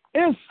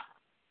 It's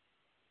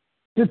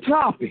the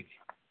topic.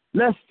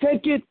 Let's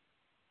take it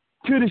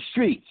to the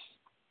streets.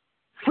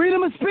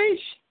 Freedom of speech,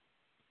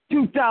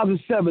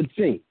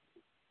 2017.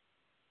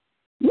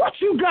 What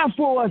you got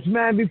for us,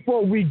 man,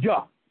 before we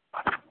go?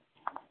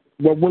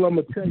 Well, what I'm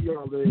going to tell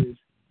y'all is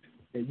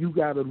that you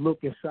got to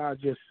look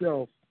inside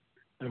yourself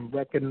and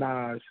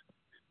recognize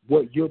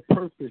what your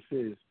purpose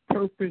is.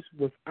 Purpose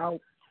without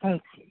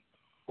function.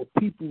 For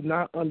people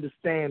not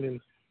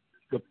understanding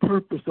the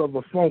purpose of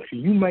a function.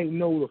 You might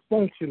know the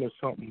function of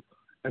something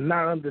and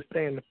not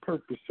understand the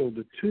purpose. So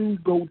the two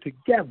go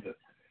together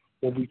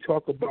when we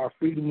talk about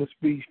freedom of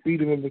speech,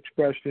 freedom of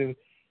expression,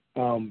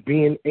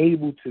 being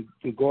able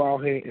to go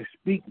out here and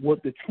speak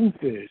what the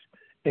truth is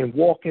and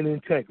walk in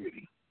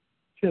integrity.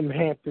 Tim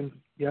Hampton,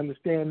 you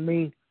understand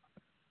me?